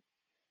goal.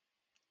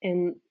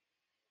 And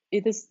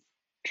it is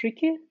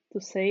tricky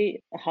to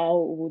say how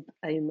would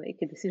I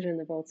make a decision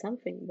about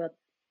something, but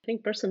I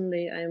think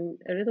personally I'm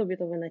a little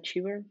bit of an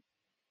achiever.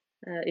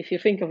 If you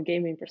think of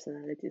gaming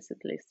personalities,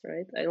 at least,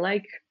 right? I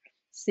like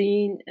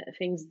seeing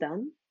things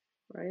done,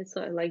 right?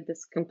 So I like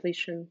this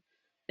completion.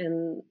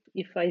 And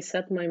if I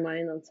set my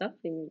mind on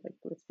something, like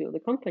let's build a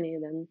company,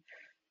 then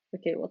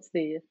okay, what's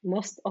the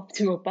most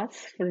optimal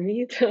path for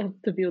me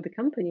to build a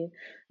company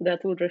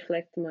that would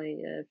reflect my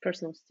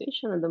personal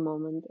situation at the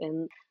moment,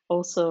 and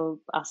also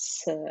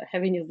us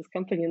having this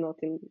company not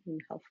in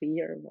half a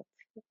year,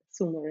 but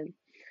sooner.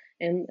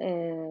 And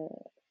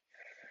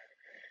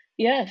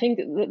yeah, I think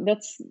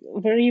that's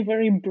very,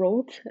 very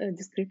broad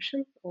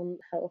description on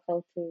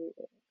how to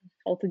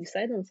how to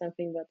decide on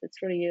something, but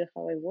it's really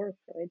how I work,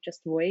 right?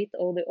 Just wait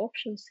all the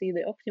options, see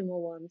the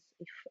optimal ones.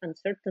 If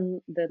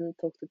uncertain, then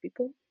talk to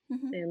people.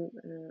 Mm-hmm. And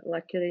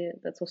luckily,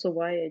 that's also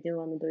why I didn't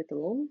want to do it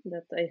alone.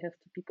 That I have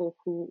two people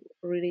who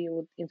really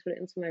would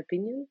influence my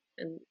opinion,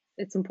 and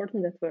it's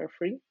important that we're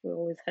free. We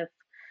always have,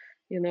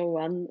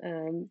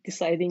 one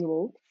deciding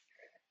vote,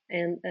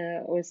 and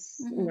with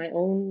Mm-hmm.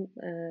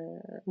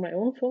 my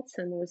own thoughts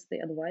and with the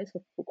advice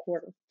of people who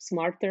are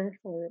smarter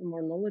or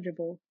more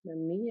knowledgeable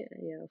than me.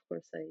 Yeah, of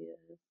course,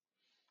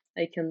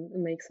 I can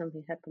make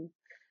something happen.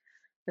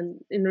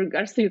 And in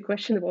regards to your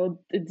question about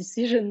the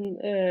decision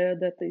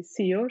that the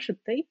CEO should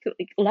take,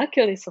 like,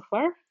 luckily so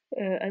far,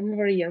 I'm a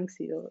very young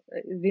CEO.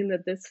 I've been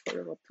at this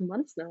for about 2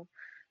 months now,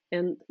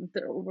 and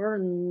there were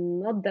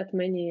not that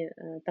many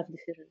tough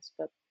decisions.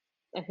 But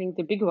I think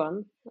the big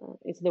one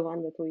is the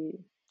one that we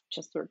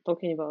just were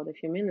talking about a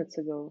few minutes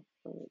ago.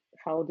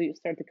 How do you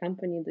start a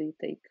company? Do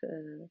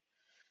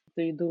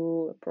you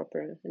do a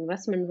proper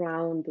investment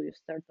round? Do you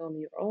start on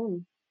your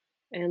own?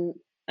 And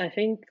I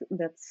think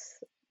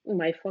that's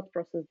my thought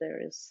process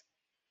there is,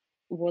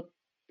 what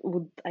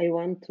would I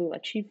want to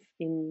achieve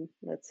in,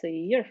 let's say,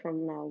 a year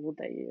from now? Would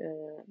I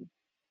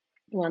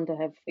want to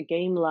have a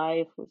game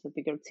live with a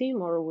bigger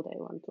team, or would I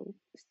want to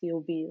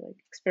still be like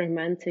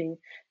experimenting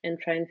and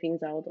trying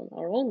things out on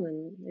our own?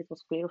 And it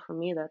was clear for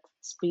me that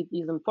speed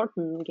is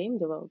important in game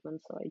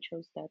development, so I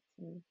chose that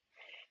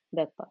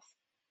path.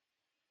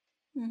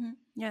 Mm-hmm.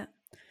 Yeah.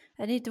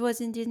 And it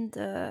was indeed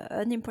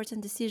an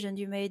important decision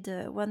you made,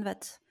 one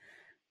that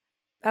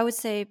I would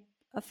say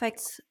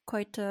affects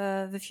quite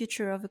the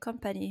future of a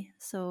company.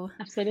 So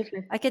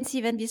Absolutely. I can see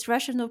even this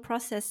rational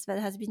process that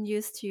has been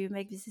used to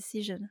make this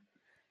decision.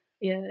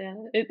 Yeah.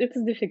 It's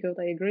difficult,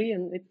 I agree,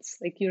 and it's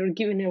like you're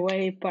giving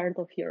away part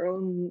of your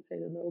own, I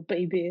don't know,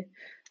 baby.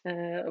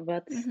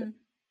 But Mm-hmm.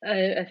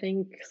 I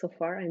think so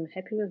far I'm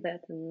happy with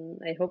that, and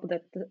I hope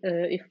that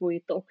if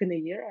we talk in a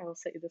year, I'll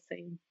say the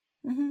same.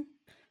 Mm-hmm.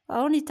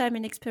 Only time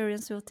and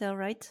experience will tell,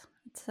 right?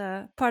 It's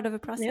part of a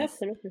Yeah, process.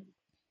 absolutely.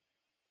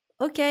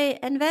 Okay,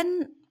 and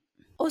then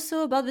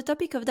also about the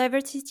topic of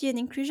diversity and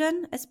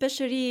inclusion,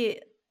 especially,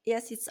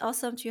 yes, it's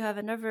awesome to have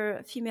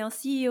another female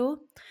CEO.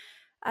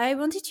 I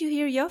wanted to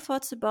hear your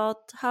thoughts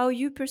about how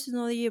you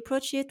personally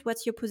approach it.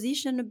 What's your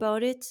position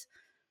about it?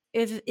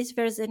 If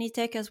there's any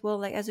take as well,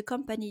 like as a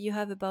company, you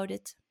have about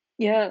it.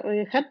 Yeah,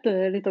 we had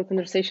a little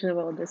conversation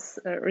about this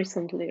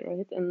recently,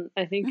 right? And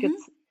I think Mm-hmm.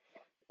 it's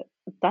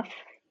a tough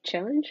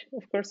challenge,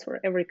 of course, for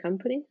every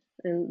company.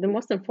 And the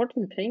most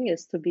important thing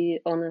is to be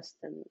honest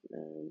and,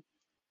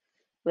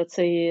 let's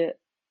say,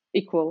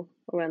 equal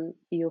when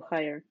you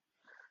hire.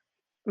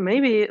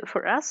 Maybe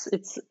for us,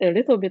 it's a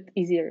little bit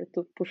easier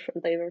to push for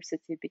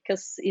diversity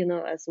because,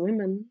 as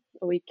women,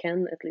 we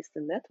can, at least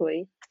in that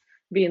way,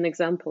 be an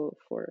example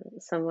for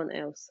someone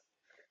else.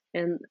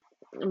 And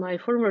my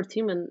former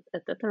team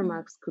at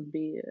Tethermax could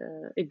be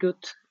a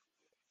good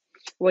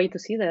way to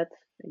see that,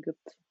 a good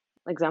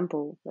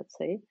example, let's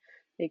say,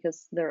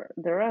 because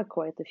there are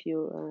quite a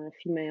few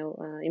female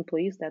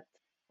employees that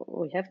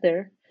we have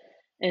there,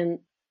 and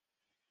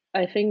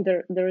I think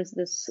there is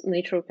this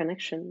natural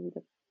connection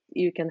that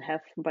you can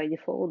have by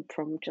default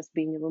from just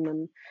being a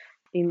woman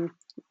in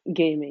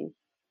gaming.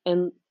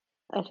 And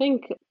I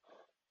think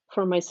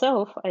for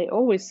myself, I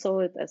always saw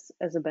it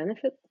as a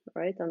benefit,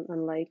 right?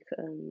 Unlike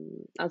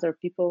other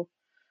people,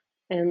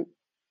 and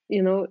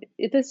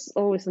it is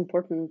always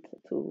important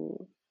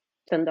to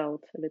stand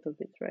out a little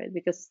bit, right?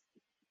 Because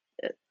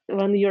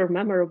when you're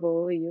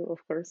memorable, you, of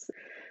course,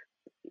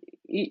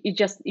 it's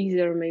just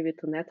easier maybe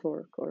to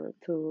network or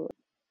to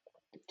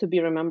be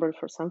remembered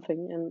for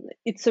something. And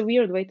it's a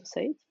weird way to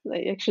say it.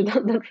 I actually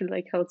don't really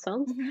like how it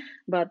sounds, Mm-hmm.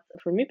 but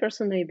for me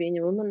personally, being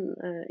a woman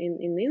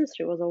in the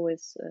industry was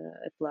always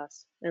a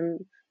plus.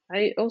 And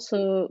I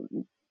also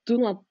do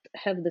not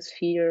have this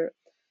fear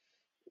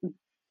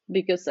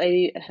because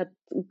I had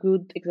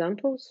good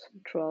examples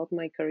throughout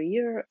my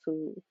career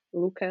to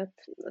look at.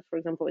 For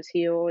example, a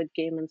CEO at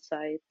Game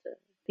Insight.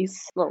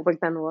 This, well, back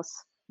then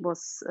was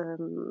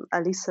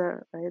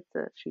Alisa,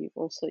 right? She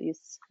also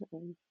is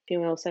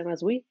female, same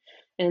as we,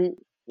 and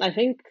I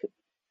think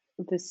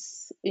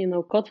this,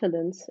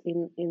 confidence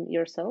in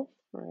yourself,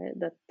 right?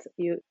 That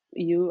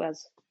you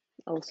as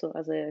also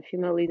as a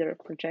female leader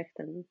project,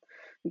 and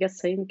I guess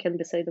same can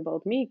be said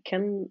about me,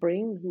 can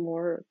bring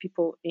more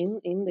people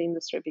in the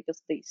industry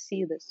because they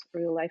see this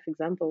real life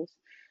examples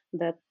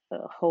that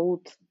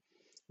hold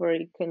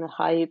very kind of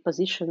high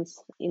positions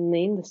in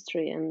the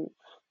industry, and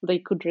they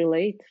could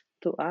relate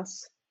to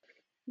us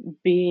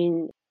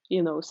being,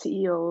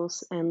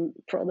 CEOs and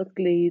product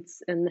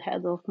leads and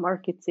head of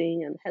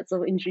marketing and heads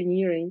of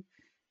engineering.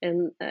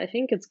 And I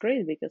think it's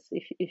great because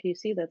if you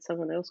see that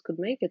someone else could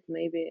make it,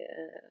 maybe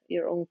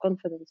your own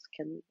confidence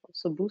can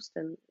also boost,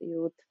 and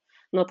you would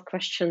not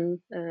question,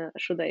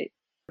 should I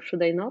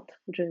not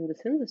join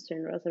this industry,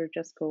 and rather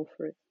just go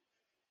for it.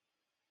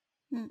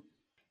 Mm.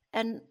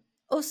 And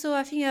also,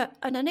 I think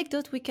an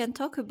anecdote we can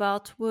talk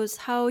about was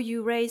how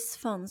you raise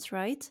funds,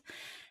 right?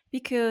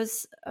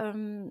 Because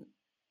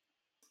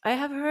I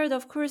have heard,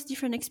 of course,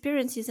 different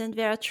experiences, and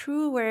they are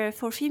true. Where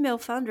for female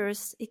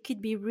founders, it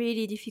could be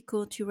really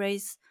difficult to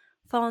raise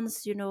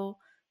funds,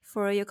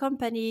 for your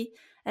company.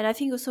 And I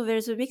think also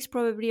there's a mix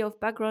probably of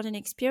background and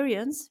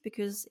experience,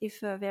 because if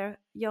they're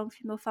young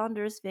female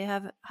founders, they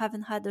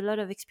haven't had a lot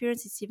of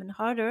experience. It's even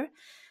harder.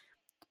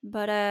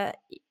 But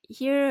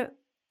here,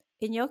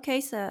 in your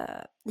case,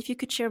 if you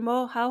could share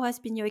more, how has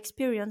been your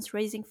experience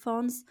raising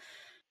funds?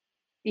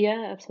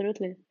 Yeah,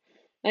 absolutely.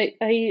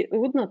 I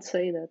would not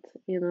say that,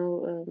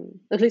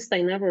 at least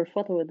I never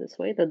thought of it this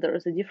way, that there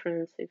is a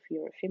difference if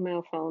you're a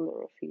female founder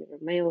or if you're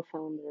a male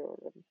founder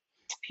or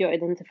if you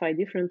identify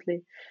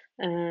differently.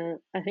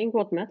 I think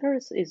what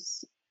matters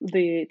is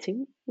the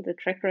team, the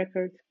track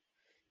record,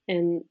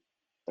 and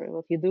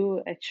what you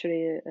do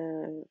actually,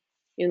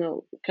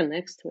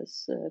 connects with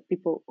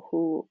people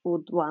who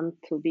would want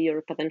to be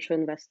your potential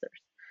investors.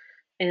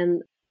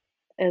 And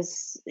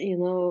as you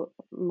know,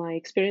 my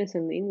experience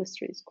in the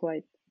industry is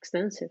quite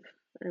extensive,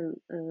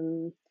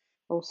 and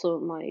also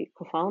my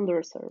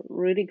co-founders are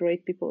really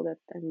great people that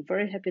I'm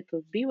very happy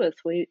to be with.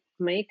 We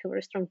make a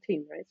very strong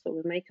team, right? So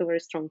we make a very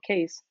strong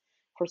case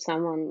for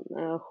someone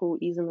who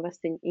is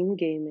investing in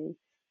gaming.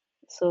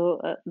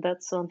 So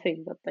that's one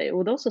thing. But I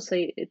would also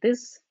say it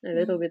is a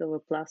little Mm. bit of a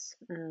plus.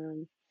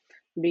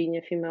 Being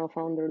a female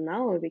founder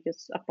now,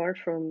 because apart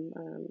from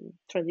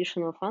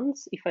traditional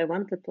funds, if I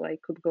wanted to, I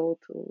could go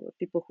to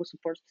people who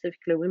support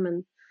specifically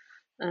women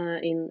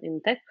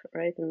in tech,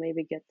 right, and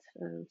maybe get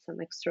some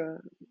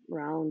extra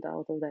round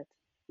out of that.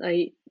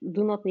 I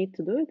do not need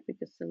to do it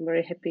because I'm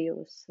very happy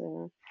with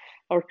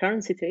our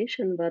current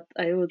situation, but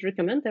I would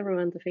recommend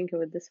everyone to think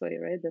of it this way,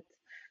 right? That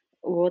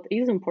what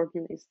is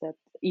important is that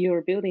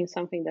you're building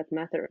something that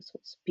matters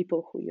with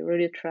people who you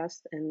really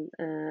trust, and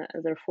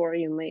therefore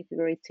you make a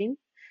great team.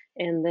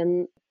 And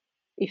then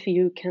if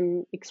you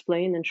can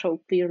explain and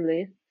show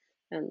clearly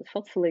and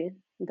thoughtfully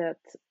that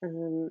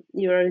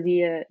your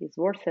idea is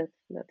worth it,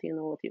 that you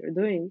know what you're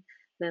doing,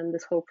 then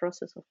this whole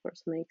process, of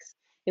course, makes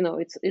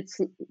it's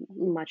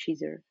much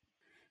easier.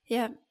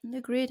 Yeah,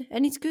 agreed.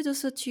 And it's good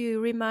also to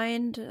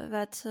remind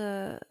that,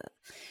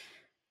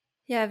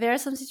 yeah, there are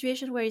some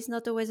situations where it's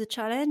not always a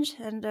challenge.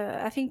 And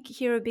I think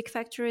here a big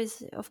factor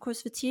is, of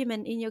course, the team,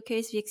 and in your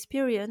case, the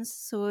experience.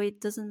 So it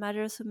doesn't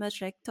matter so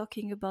much like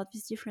talking about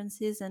these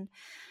differences, and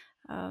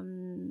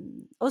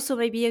also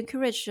maybe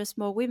encourage just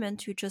more women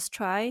to just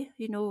try.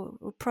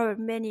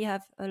 Probably many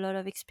have a lot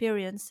of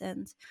experience,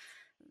 and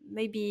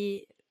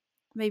maybe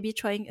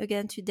trying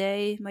again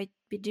today might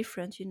be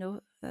different.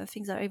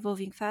 Things are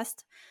evolving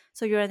fast.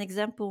 So you're an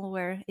example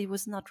where it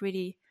was not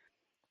really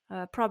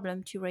a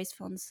problem to raise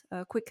funds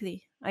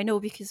quickly. I know,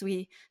 because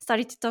we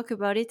started to talk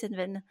about it, and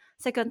then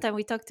second time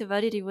we talked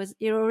about it,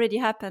 it already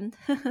happened.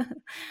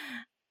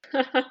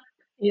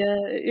 Yeah,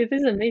 it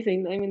is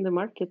amazing. I mean, the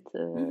market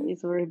Mhm.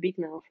 is very big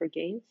now for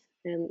games,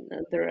 and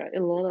there are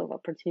a lot of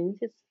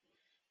opportunities.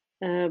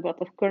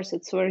 But of course,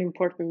 it's very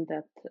important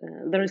that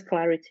there is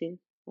clarity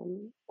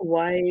on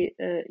why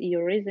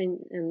you're raising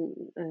and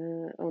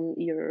on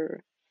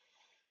your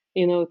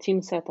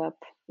team setup,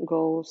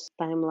 goals,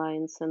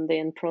 timelines, and the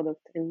end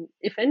product. And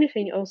if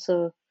anything,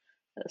 also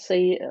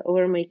say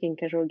we're making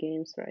casual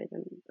games, right?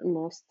 And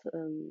most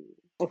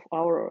of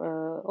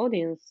our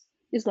audience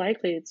is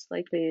likely it's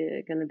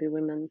likely going to be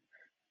women,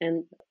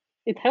 and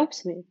it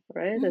helps me,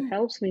 right? It Mhm.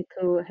 helps me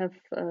to have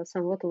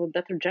somewhat of a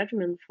better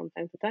judgment from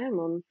time to time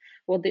on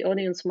what the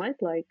audience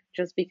might like,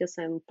 just because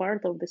I'm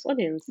part of this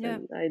audience Yeah.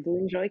 and I do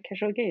enjoy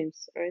casual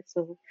games, right?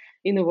 So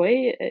in a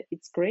way,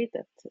 it's great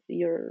that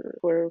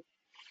we're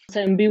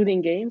so I'm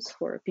building games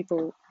for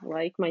people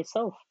like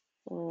myself.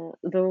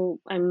 Though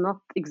I'm not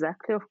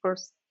exactly, of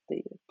course,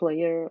 the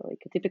player,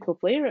 like a typical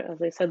player.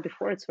 As I said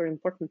before, it's very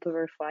important to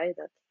verify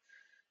that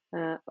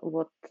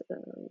what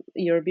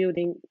you're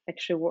building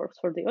actually works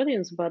for the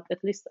audience. But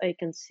at least I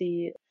can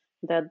see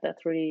that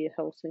that really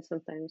helps me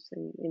sometimes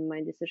in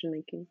my decision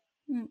making.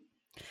 Mm.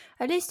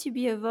 At least to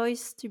be a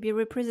voice, to be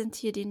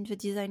represented in the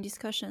design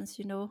discussions,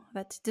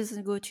 that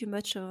doesn't go too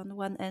much on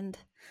one end.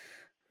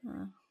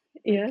 Uh,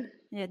 Yeah. like,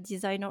 yeah,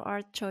 design or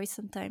art choice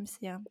sometimes,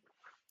 yeah.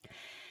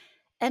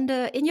 And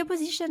in your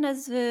position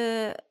as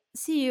the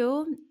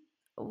CEO,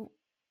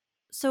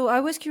 so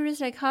I was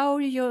curious, like, how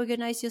do you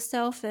organize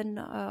yourself and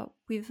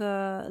with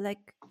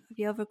like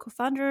the other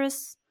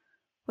co-founders?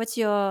 What's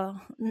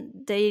your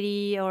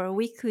daily or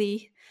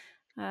weekly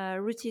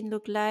routine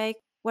look like?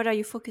 What are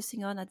you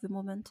focusing on at the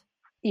moment?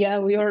 Yeah,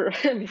 we are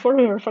before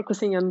we were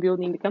focusing on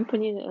building the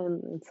company,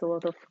 and it's a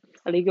lot of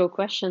legal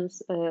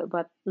questions.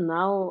 But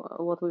now,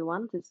 what we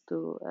want is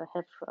to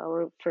have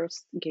our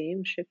first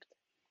game shipped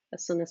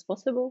as soon as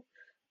possible,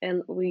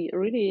 and we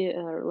really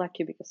are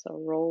lucky because our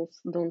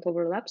roles don't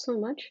overlap so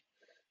much.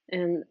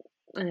 And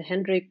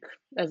Hendrik,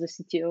 as a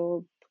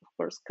CTO, of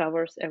course,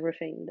 covers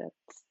everything that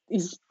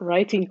is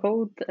writing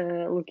code,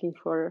 looking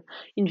for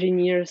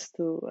engineers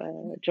to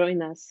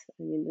join us.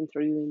 I mean,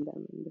 interviewing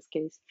them in this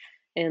case,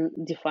 and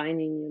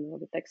defining,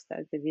 the tech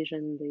stack, the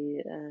vision,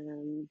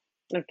 the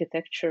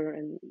architecture,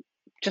 and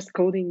just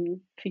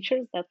coding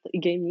features that a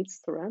game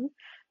needs to run.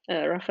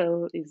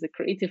 Raphael is the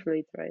creative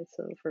lead, right?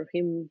 So for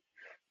him,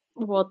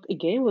 what a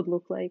game would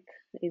look like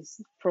is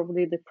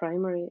probably the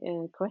primary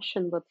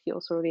question, but he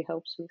also really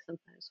helps me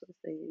sometimes with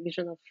the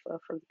vision of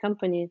for the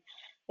company,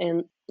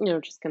 and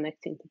just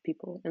connecting to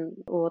people. And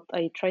what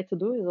I try to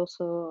do is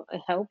also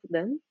help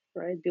them,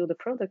 right, build a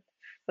product.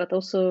 But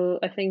also,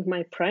 I think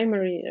my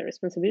primary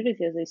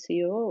responsibility as a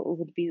CEO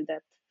would be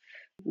that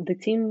the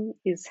team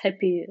is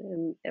happy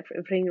and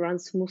everything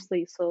runs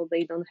smoothly, so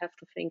they don't have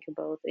to think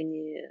about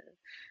any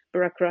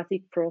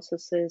bureaucratic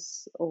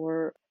processes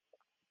or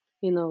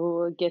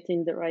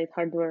getting the right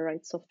hardware,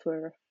 right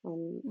software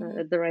Mhm.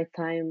 at the right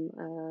time,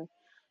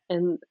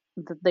 and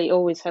that they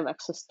always have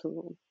access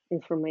to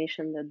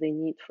information that they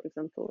need. For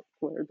example,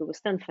 where do we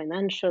stand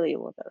financially?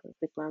 What are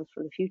the plans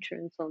for the future,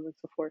 and so on and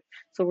so forth.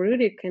 So we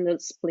really kind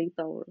of split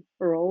our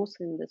roles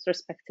in these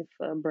respective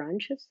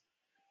branches,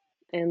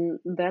 and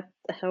that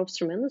helps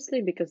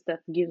tremendously because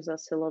that gives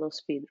us a lot of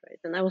speed, right?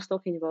 And I was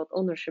talking about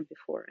ownership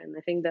before, and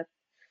I think that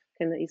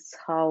kind of is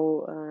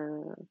how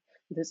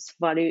this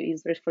value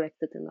is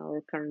reflected in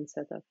our current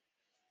setup.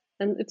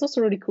 And it's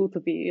also really cool to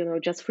be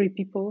just three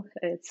people.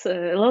 It's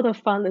a lot of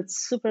fun.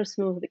 It's super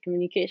smooth. The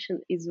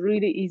communication is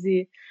really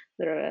easy.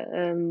 There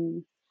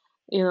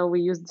are,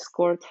 we use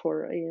Discord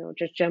for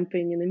just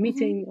jumping in a Mhm.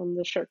 meeting on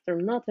the short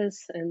term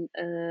notice, and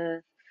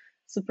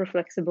super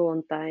flexible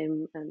on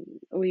time. And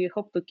we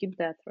hope to keep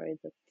that, right,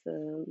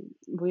 that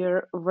we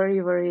are very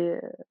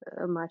very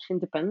much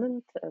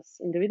independent as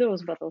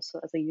individuals, but also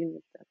as a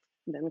unit that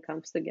then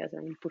comes together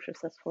and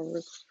pushes us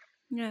forward.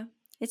 Yeah.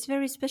 It's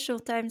very special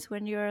times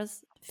when you're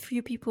as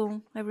few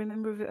people. I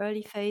remember the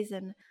early phase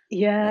and but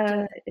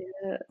Yeah.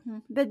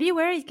 but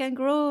beware, it can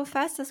grow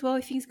fast as well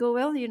if things go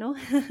well,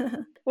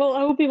 Well,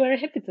 I would be very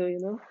happy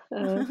to,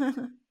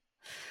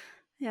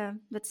 Yeah,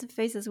 that's the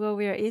phase as well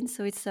we are in,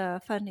 so it's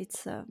fun.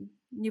 It's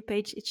new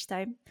page each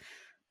time.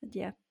 But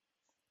yeah.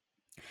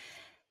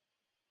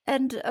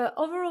 And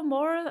overall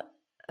more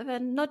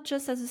than not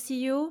just as a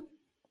CEO,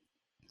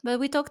 but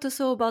we talked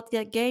also about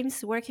the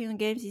games. Working on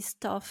games is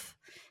tough.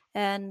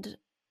 And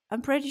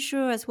I'm pretty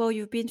sure as well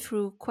you've been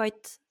through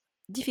quite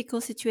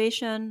difficult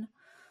situation,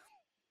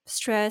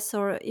 stress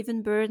or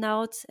even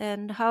burnout,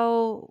 and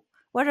how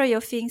what are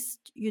your things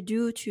you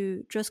do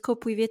to just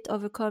cope with it,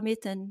 overcome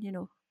it, and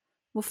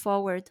move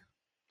forward?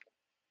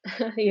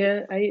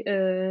 Yeah,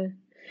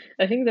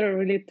 I think there are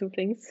really two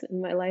things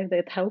in my life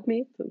that help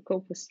me to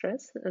cope with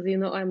stress. As you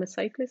know, I'm a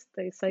cyclist.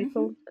 I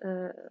cycle,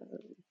 Hmm.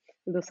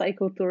 the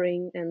cycle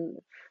touring, and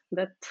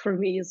that for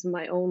me is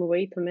my own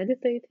way to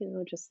meditate.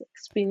 Just like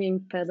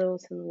spinning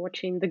pedals and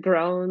watching the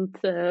ground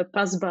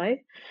pass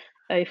by.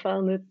 I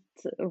found it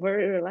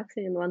very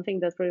relaxing, and one thing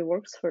that really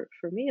works for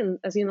me. And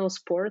as you know,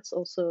 sports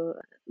also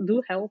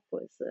do help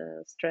with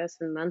stress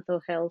and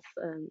mental health,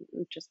 and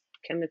just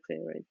chemically,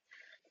 right?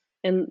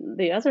 And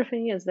the other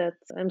thing is that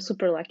I'm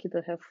super lucky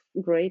to have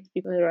great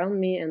people around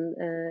me, and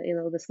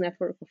this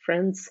network of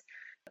friends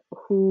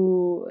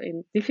who,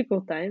 in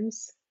difficult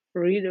times,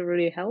 really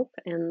really help,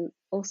 and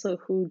also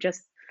who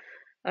just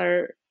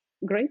are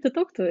great to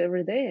talk to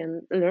every day.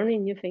 And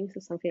learning new things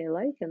is something I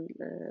like, and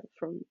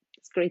from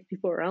these great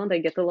people around, I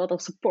get a lot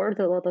of support,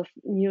 a lot of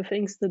new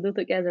things to do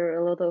together,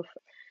 a lot of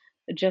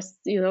just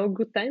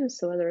good times.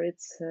 So whether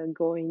it's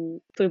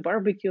going to a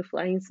barbecue,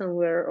 flying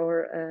somewhere,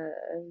 or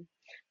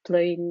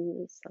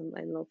playing some,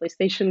 I don't know,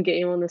 PlayStation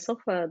game on the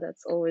sofa,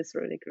 that's always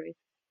really great.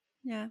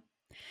 Yeah.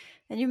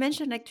 And you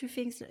mentioned like two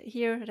things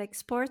here, like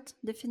sport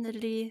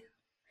definitely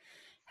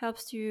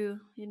helps you,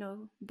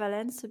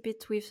 balance a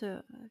bit with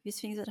these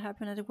things that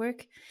happen at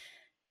work.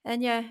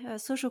 And yeah,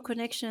 social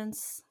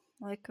connections,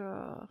 like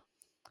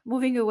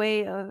moving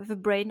away the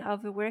brain out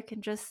of the work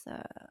and just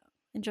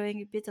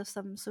enjoying a bit of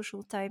some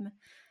social time.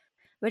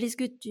 But it's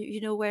good,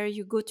 you know, where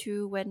you go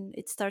to when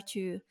it starts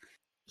to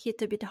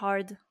hit a bit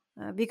hard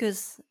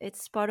because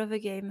it's part of a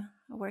game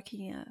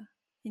working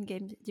in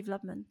game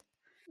development.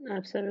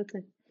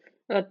 Absolutely.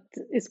 But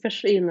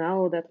especially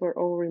now that we're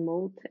all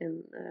remote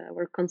and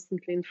we're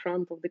constantly in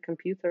front of the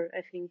computer,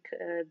 I think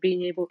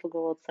being able to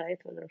go outside,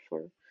 whether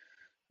for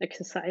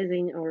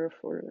exercising or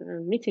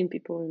for meeting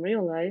people in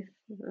real life,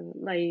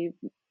 I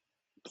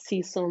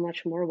see so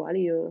much more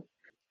value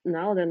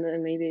now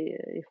than maybe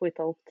if we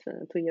talked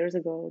 2 years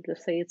ago.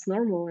 Just say it's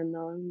normal, and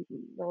now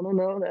no, no,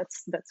 no.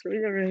 That's really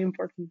really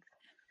important.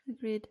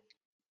 Agreed.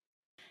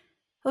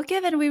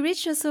 Okay, then we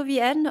reach also the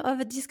end of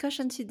the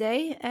discussion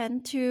today.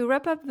 And to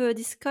wrap up the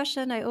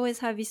discussion, I always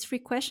have these three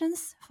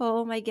questions for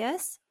all my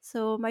guests.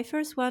 So, my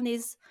first one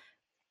is,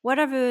 what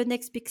are the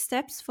next big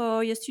steps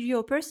for your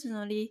studio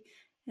personally?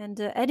 And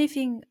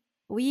anything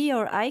we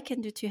or I can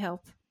do to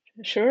help?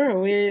 Sure,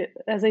 we,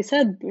 as I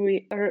said,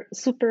 we are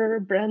super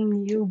brand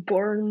new,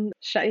 born,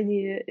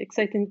 shiny,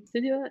 exciting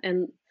studio,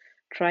 and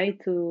try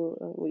to.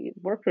 We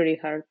work really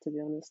hard, to be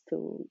honest,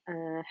 to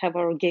have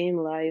our game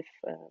live,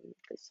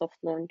 soft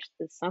launch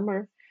this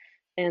summer.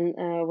 And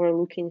we're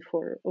looking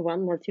for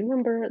one more team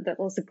member. That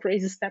was a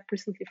crazy step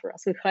recently for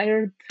us. We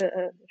hired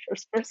the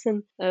first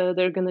person.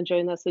 They're gonna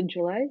join us in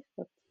July,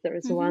 but there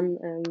is Hmm. one.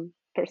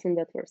 person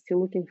that we're still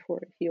looking for.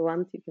 If you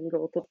want, you can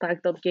go to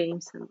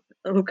pack.games and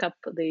look up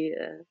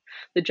the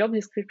job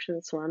description.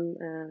 It's one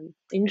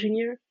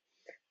engineer.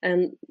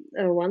 And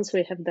once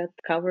we have that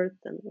covered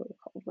and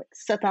like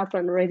set up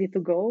and ready to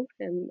go,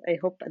 and I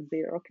hope at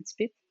the rocket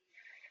speed.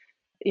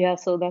 Yeah,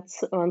 so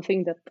that's one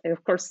thing that I,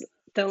 of course,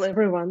 tell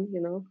everyone,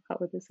 how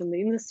it is in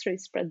the industry,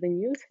 spread the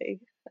news. Hey,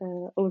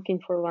 looking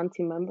for one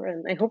team member,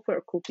 and I hope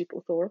we're cool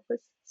people to work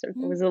with.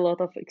 Certainly with a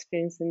lot of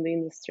experience in the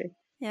industry.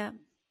 Yeah.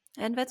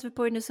 And that's the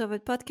point of the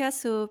podcast,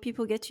 so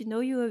people get to know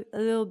you a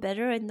little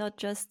better and not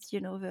just,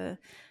 the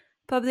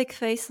public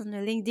face on the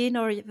LinkedIn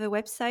or the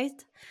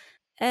website.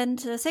 And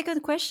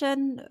second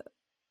question,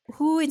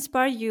 who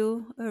inspired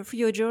you for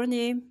your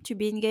journey to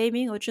be in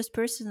gaming or just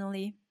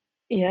personally?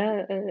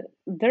 Yeah,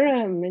 there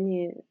are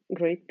many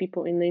great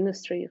people in the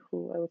industry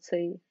who I would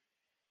say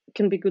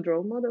can be good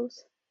role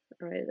models,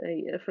 right?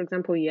 For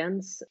example,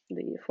 Jens,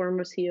 the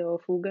former CEO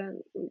of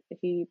UGA,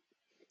 he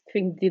I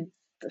think did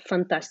a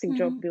fantastic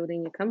job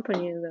building a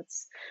company, and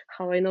that's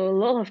how I know a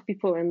lot of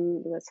people,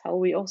 and that's how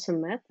we also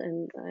met.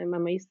 And I'm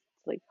amazed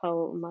like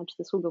how much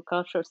the Sugo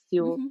culture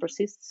still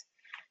persists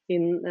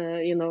in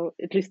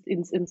at least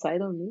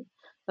inside of me.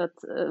 But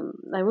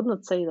I would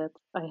not say that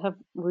I have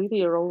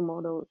really a role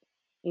model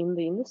in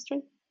the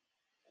industry.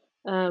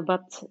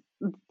 But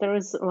there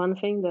is one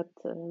thing that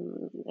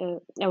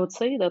I would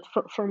say that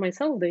for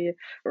myself, the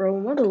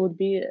role model would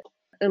be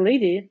a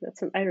lady,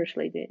 that's an Irish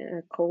lady,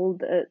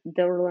 called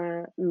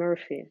Darla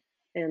Murphy.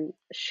 And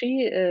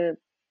she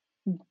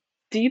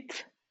did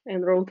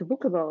and wrote a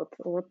book about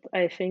what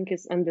I think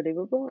is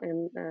unbelievable.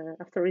 And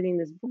after reading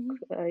this book,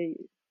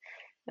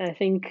 I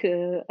think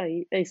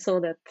I saw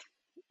that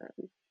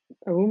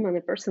a woman,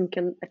 a person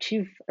can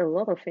achieve a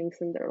lot of things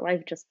in their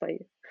life just by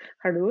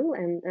hard will.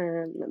 And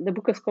the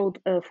book is called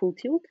Full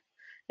Tilt.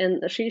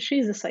 And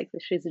she's a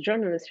cyclist, she's a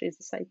journalist, she's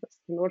a cyclist.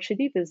 And what she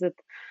did is that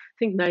I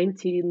think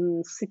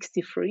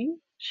 1963,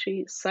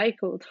 she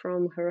cycled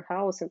from her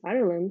house in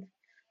Ireland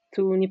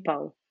to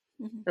Nepal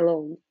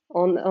alone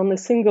on a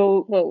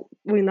single, well,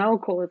 we now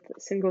call it a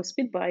single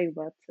speed bike,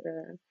 but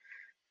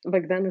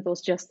back then it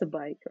was just a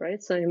bike,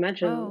 right? So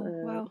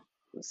imagine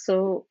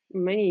so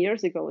many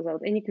years ago,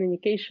 without any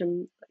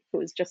communication, it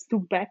was just two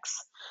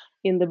bags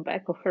in the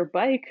back of her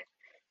bike,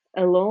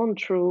 alone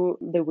through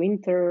the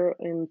winter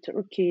in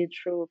Turkey,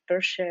 through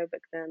Persia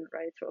back then,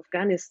 right, through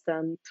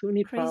Afghanistan to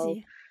Nepal.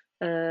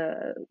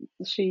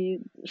 Crazy.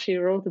 She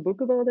wrote a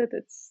book about it.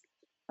 It's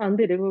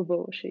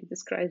unbelievable. She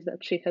describes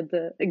that she had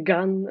a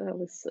gun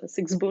with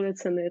 6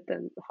 bullets in it,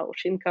 and how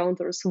she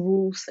encounters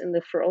wolves in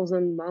the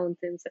frozen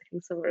mountains, I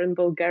think somewhere in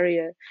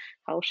Bulgaria,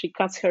 how she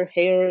cuts her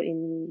hair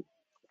in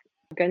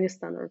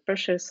Afghanistan or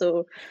Persia.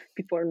 So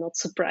people are not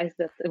surprised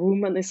that a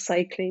woman is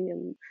cycling,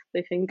 and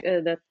they think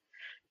that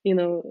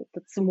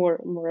that's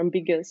more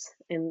ambiguous.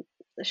 And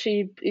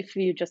she, if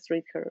you just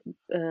read her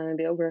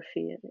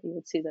biography, you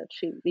would see that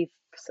she lives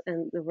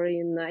a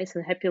very nice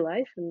and happy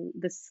life. And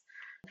this,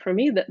 for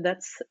me,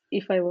 that's,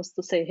 if I was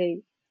to say,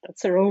 hey,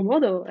 that's a role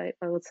model,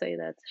 I would say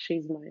that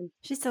she's mine.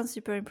 She sounds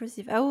super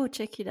impressive. I will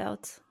check it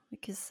out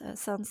because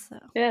sounds.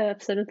 Yeah,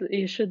 absolutely,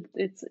 you should.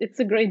 It's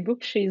a great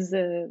book. She's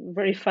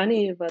very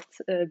funny, but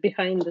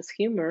behind this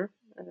humor,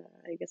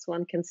 I guess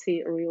one can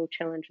see real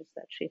challenges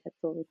that she had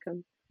to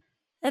overcome.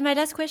 And my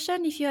last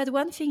question, if you had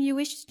one thing you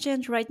wish to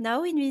change right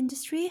now in the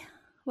industry,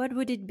 what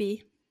would it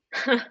be?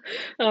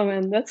 Oh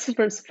man, that's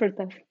super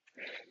tough.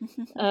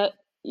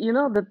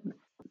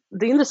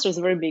 The industry is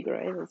very big,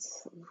 right?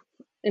 It's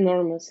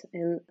enormous,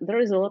 and there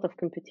is a lot of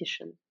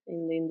competition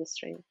in the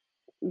industry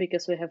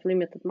because we have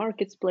limited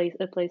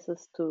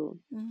places to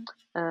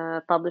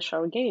publish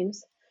our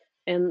games,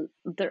 and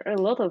there are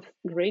a lot of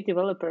great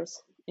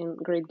developers in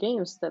great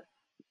games that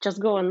just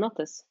go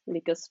unnoticed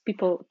because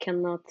people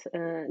cannot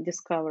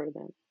discover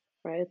them,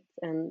 right?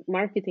 And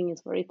marketing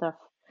is very tough.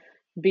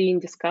 Being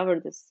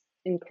discovered is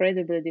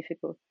incredibly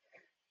difficult.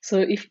 So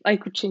if I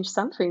could change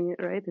something,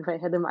 right, if I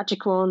had a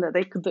magic wand that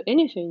I could do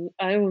anything,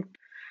 I would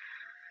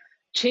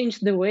change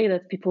the way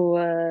that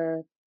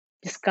people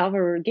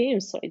discover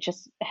games. So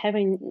just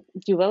having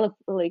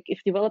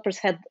if developers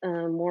had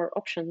more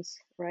options,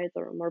 right,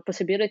 or more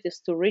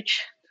possibilities to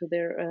reach to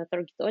their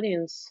target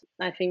audience,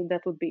 I think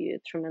that would be a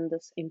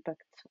tremendous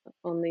impact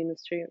on the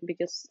industry,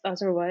 because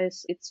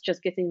otherwise it's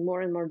just getting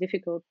more and more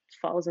difficult.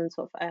 Thousands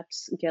of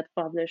apps get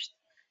published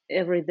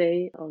every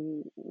day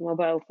on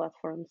mobile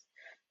platforms,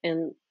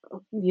 and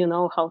you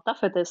know how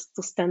tough it is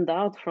to stand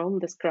out from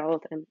this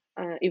crowd. And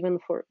even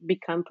for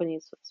big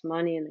companies with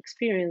money and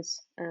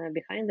experience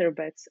behind their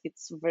backs,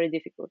 it's very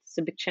difficult. It's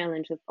a big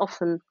challenge that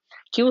often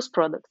kills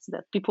products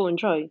that people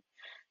enjoy.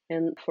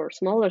 And for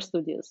smaller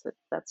studios,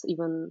 that's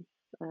even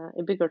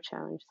a bigger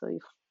challenge. So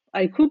if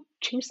I could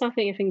change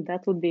something, I think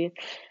that would be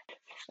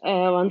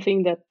one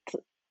thing that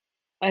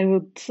I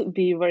would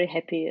be very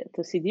happy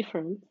to see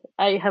different.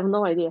 I have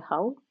no idea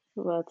how,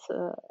 but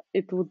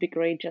it would be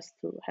great just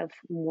to have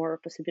more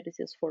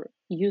possibilities for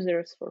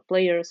users, for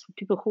players, for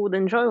people who would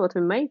enjoy what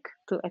we make,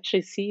 to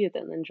actually see it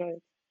and enjoy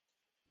it.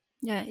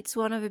 Yeah, it's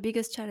one of the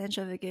biggest challenges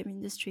of the game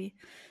industry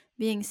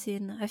being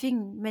seen. I think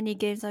many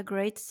games are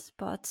great,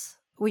 but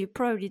we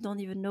probably don't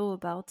even know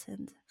about,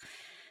 and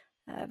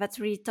that's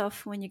really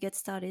tough when you get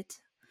started.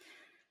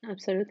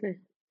 Absolutely.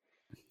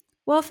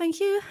 Well, thank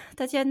you,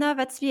 Tatiana.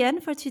 That's the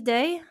end for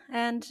today,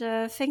 and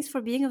thanks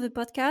for being on the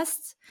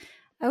podcast.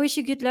 I wish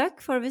you good luck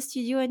for the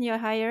studio and your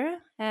hire,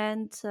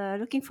 and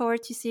looking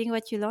forward to seeing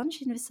what you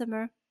launch in the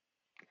summer.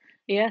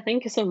 Yeah,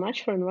 thank you so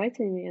much for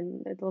inviting me,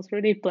 and it was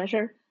really a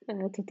pleasure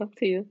to talk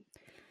to you.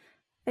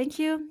 Thank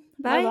you.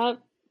 Bye Bye. bye.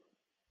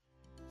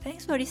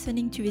 Thanks for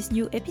listening to this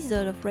new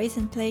episode of Rise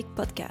and Play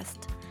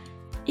podcast.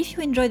 If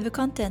you enjoyed the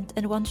content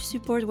and want to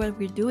support what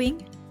we're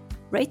doing,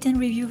 rate and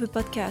review the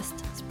podcast,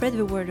 spread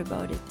the word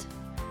about it.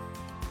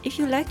 If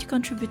you'd like to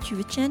contribute to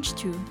the change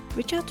too,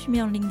 reach out to me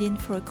on LinkedIn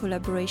for a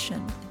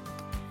collaboration.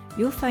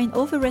 You'll find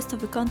all the rest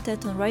of the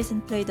content on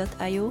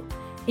riseandplay.io,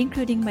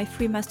 including my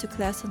free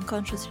masterclass on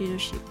conscious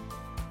leadership.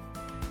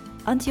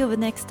 Until the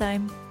next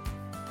time.